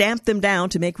 she'd stamp them down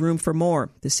to make room for more.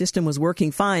 The system was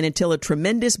working fine until a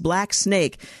tremendous black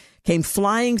snake came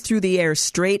flying through the air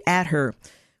straight at her.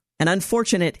 An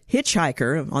unfortunate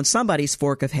hitchhiker on somebody's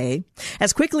fork of hay.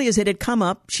 As quickly as it had come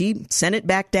up, she sent it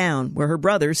back down, where her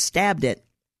brothers stabbed it.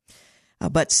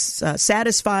 But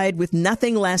satisfied with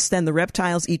nothing less than the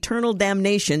reptile's eternal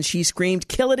damnation, she screamed,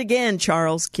 "Kill it again,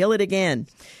 Charles, kill it again."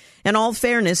 In all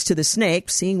fairness to the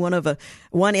snake, seeing one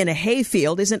in a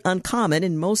hayfield isn't uncommon,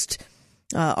 and most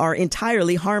are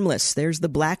entirely harmless. There's the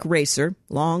black racer,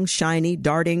 long, shiny,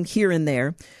 darting here and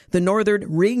there, the northern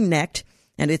ring-necked,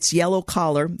 and its yellow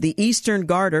collar, the eastern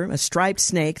garter, a striped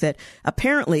snake that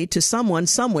apparently to someone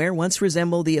somewhere once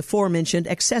resembled the aforementioned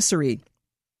accessory.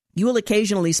 You will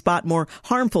occasionally spot more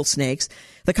harmful snakes,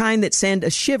 the kind that send a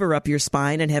shiver up your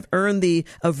spine and have earned the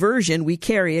aversion we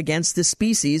carry against the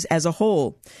species as a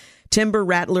whole. Timber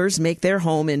rattlers make their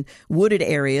home in wooded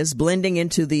areas, blending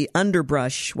into the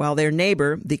underbrush, while their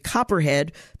neighbor, the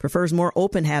copperhead, prefers more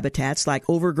open habitats like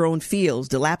overgrown fields,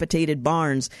 dilapidated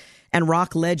barns, and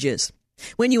rock ledges.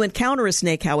 When you encounter a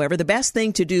snake, however, the best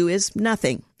thing to do is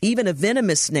nothing. Even a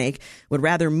venomous snake would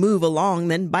rather move along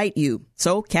than bite you.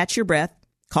 So catch your breath,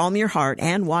 calm your heart,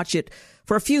 and watch it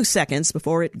for a few seconds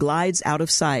before it glides out of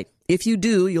sight. If you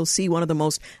do, you'll see one of the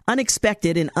most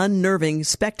unexpected and unnerving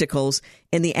spectacles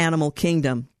in the animal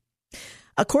kingdom.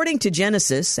 According to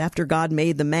Genesis, after God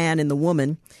made the man and the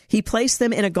woman, he placed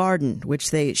them in a garden,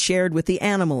 which they shared with the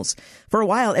animals. For a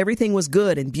while, everything was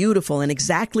good and beautiful and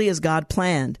exactly as God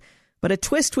planned. But a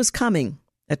twist was coming,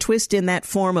 a twist in that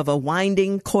form of a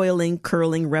winding, coiling,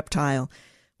 curling reptile.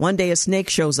 One day a snake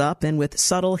shows up and with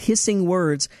subtle hissing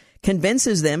words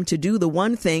convinces them to do the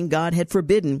one thing God had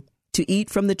forbidden, to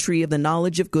eat from the tree of the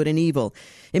knowledge of good and evil.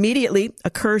 Immediately, a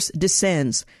curse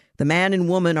descends. The man and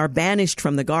woman are banished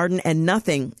from the garden, and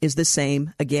nothing is the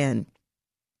same again.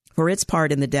 For its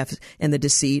part in the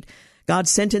deceit, God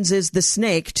sentences the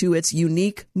snake to its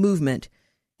unique movement.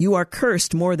 You are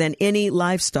cursed more than any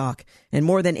livestock and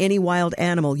more than any wild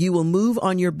animal. You will move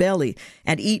on your belly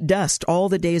and eat dust all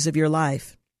the days of your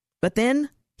life. But then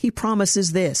he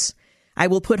promises this: I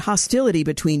will put hostility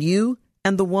between you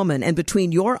and the woman, and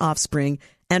between your offspring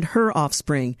and her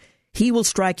offspring. He will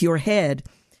strike your head,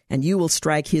 and you will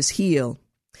strike his heel.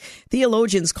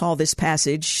 Theologians call this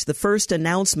passage the first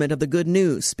announcement of the good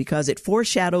news, because it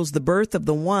foreshadows the birth of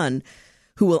the one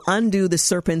who will undo the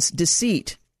serpent's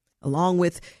deceit, along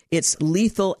with its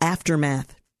lethal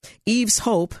aftermath. Eve's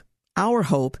hope, our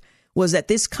hope, was that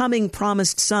this coming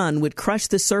promised son would crush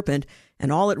the serpent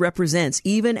and all it represents,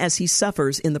 even as he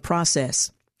suffers in the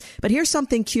process. But here's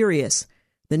something curious.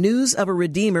 The news of a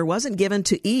Redeemer wasn't given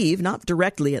to Eve, not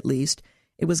directly at least.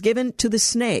 It was given to the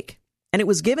snake, and it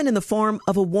was given in the form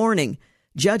of a warning.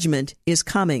 Judgment is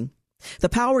coming. The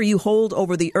power you hold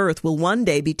over the earth will one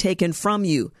day be taken from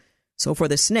you. So for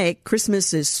the snake,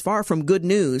 Christmas is far from good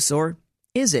news, or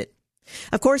is it?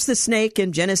 Of course, the snake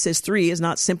in Genesis 3 is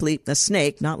not simply a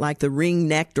snake, not like the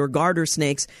ring-necked or garter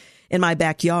snakes in my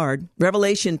backyard.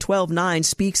 Revelation 12:9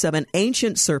 speaks of an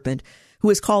ancient serpent who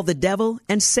is called the devil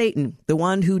and Satan, the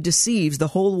one who deceives the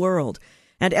whole world.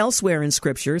 And elsewhere in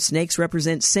Scripture, snakes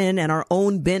represent sin and our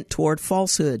own bent toward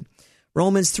falsehood.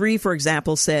 Romans 3, for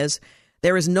example, says,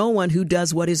 "There is no one who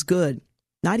does what is good,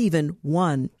 not even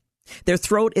one. Their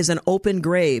throat is an open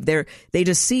grave. They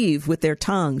deceive with their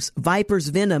tongues. Viper's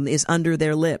venom is under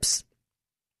their lips."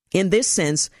 In this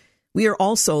sense, we are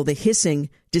also the hissing,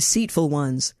 deceitful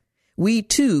ones. We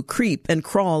too creep and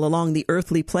crawl along the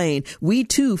earthly plane. We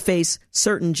too face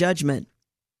certain judgment.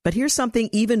 But here's something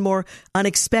even more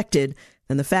unexpected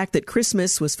than the fact that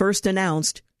Christmas was first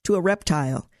announced to a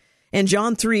reptile. In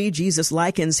John 3, Jesus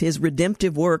likens his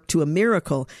redemptive work to a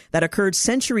miracle that occurred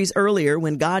centuries earlier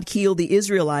when God healed the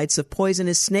Israelites of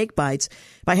poisonous snake bites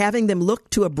by having them look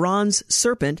to a bronze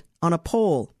serpent on a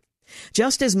pole.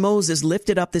 Just as Moses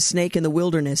lifted up the snake in the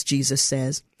wilderness, Jesus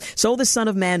says, so the Son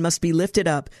of Man must be lifted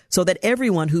up so that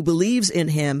everyone who believes in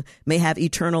him may have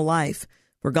eternal life.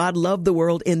 For God loved the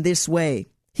world in this way.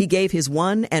 He gave his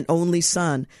one and only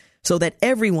Son so that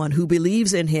everyone who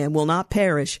believes in him will not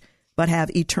perish but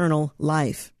have eternal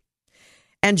life.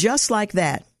 And just like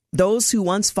that, those who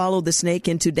once followed the snake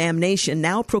into damnation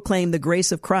now proclaim the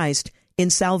grace of Christ in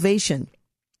salvation.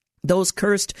 Those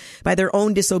cursed by their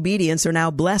own disobedience are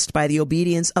now blessed by the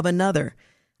obedience of another.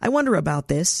 I wonder about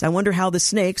this. I wonder how the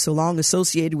snake, so long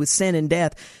associated with sin and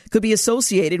death, could be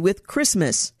associated with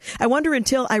Christmas. I wonder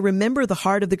until I remember the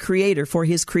heart of the Creator for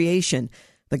his creation,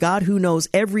 the God who knows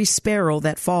every sparrow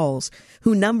that falls,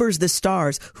 who numbers the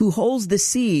stars, who holds the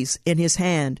seas in his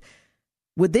hand.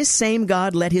 Would this same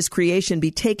God let his creation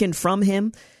be taken from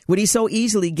him? Would he so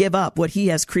easily give up what he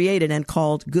has created and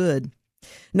called good?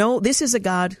 No, this is a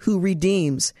God who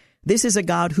redeems. This is a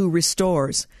God who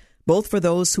restores, both for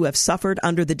those who have suffered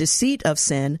under the deceit of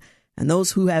sin and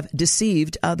those who have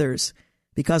deceived others.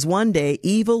 Because one day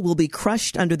evil will be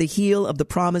crushed under the heel of the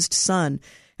promised Son,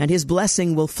 and his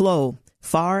blessing will flow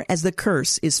far as the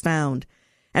curse is found.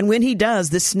 And when he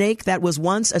does, the snake that was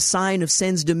once a sign of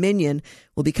sin's dominion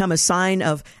will become a sign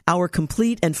of our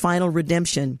complete and final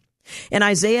redemption. In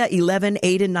Isaiah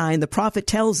 11:8-9, the prophet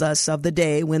tells us of the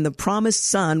day when the promised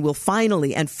Son will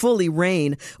finally and fully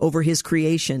reign over his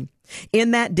creation. In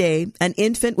that day, an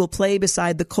infant will play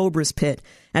beside the cobra's pit,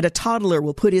 and a toddler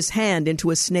will put his hand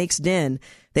into a snake's den.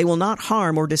 They will not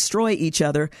harm or destroy each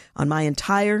other on my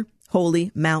entire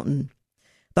holy mountain.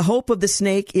 The hope of the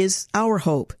snake is our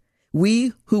hope.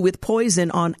 We who with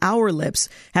poison on our lips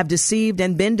have deceived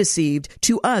and been deceived,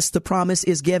 to us the promise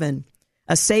is given.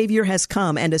 A Savior has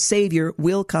come, and a Savior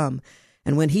will come.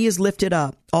 And when he is lifted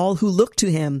up, all who look to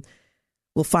him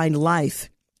will find life,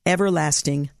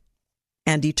 everlasting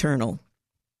and eternal.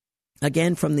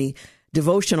 Again, from the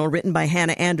devotional written by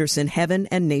Hannah Anderson, Heaven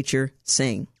and Nature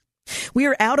Sing. We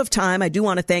are out of time. I do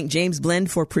want to thank James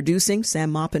Blend for producing,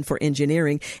 Sam Maupin for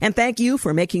engineering, and thank you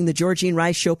for making the Georgene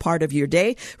Rice Show part of your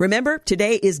day. Remember,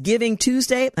 today is Giving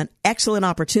Tuesday, an excellent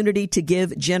opportunity to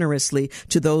give generously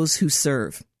to those who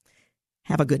serve.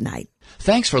 Have a good night.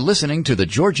 Thanks for listening to the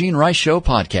Georgene Rice Show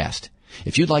podcast.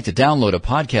 If you'd like to download a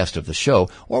podcast of the show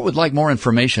or would like more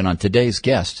information on today's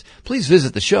guests, please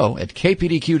visit the show at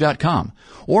kpdq.com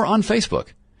or on Facebook.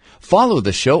 Follow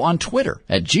the show on Twitter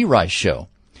at GRice Show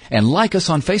and like us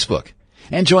on Facebook.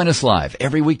 And join us live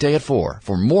every weekday at 4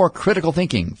 for more critical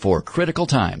thinking for critical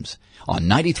times on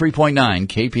 93.9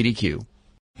 KPDQ.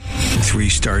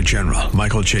 3-star General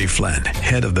Michael J. Flynn,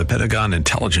 head of the Pentagon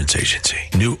Intelligence Agency,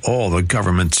 knew all the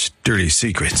government's dirty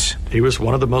secrets. He was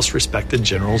one of the most respected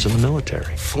generals in the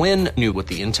military. Flynn knew what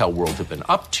the intel world had been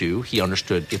up to. He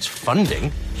understood its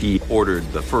funding. He ordered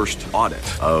the first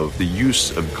audit of the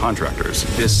use of contractors.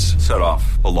 This set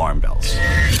off alarm bells.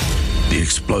 The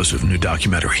explosive new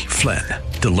documentary, Flynn,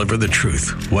 Deliver the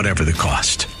Truth, Whatever the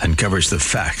Cost, uncovers the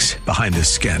facts behind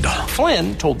this scandal.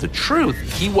 Flynn told the truth.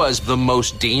 He was the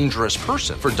most dangerous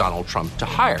person for Donald Trump to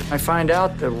hire. I find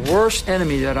out the worst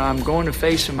enemy that I'm going to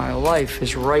face in my life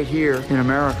is right here in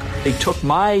America. They took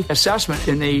my assessment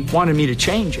and they wanted me to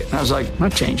change it. And I was like, I'm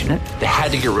not changing it. They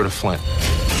had to get rid of Flynn.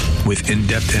 With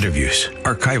in-depth interviews,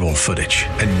 archival footage,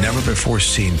 and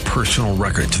never-before-seen personal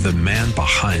records of the man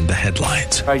behind the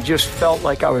headlines. I just felt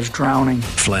like I was drowning.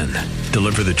 Flynn,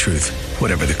 deliver the truth,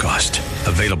 whatever the cost.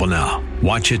 Available now.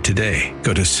 Watch it today.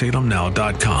 Go to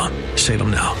salemnow.com.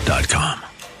 salemnow.com.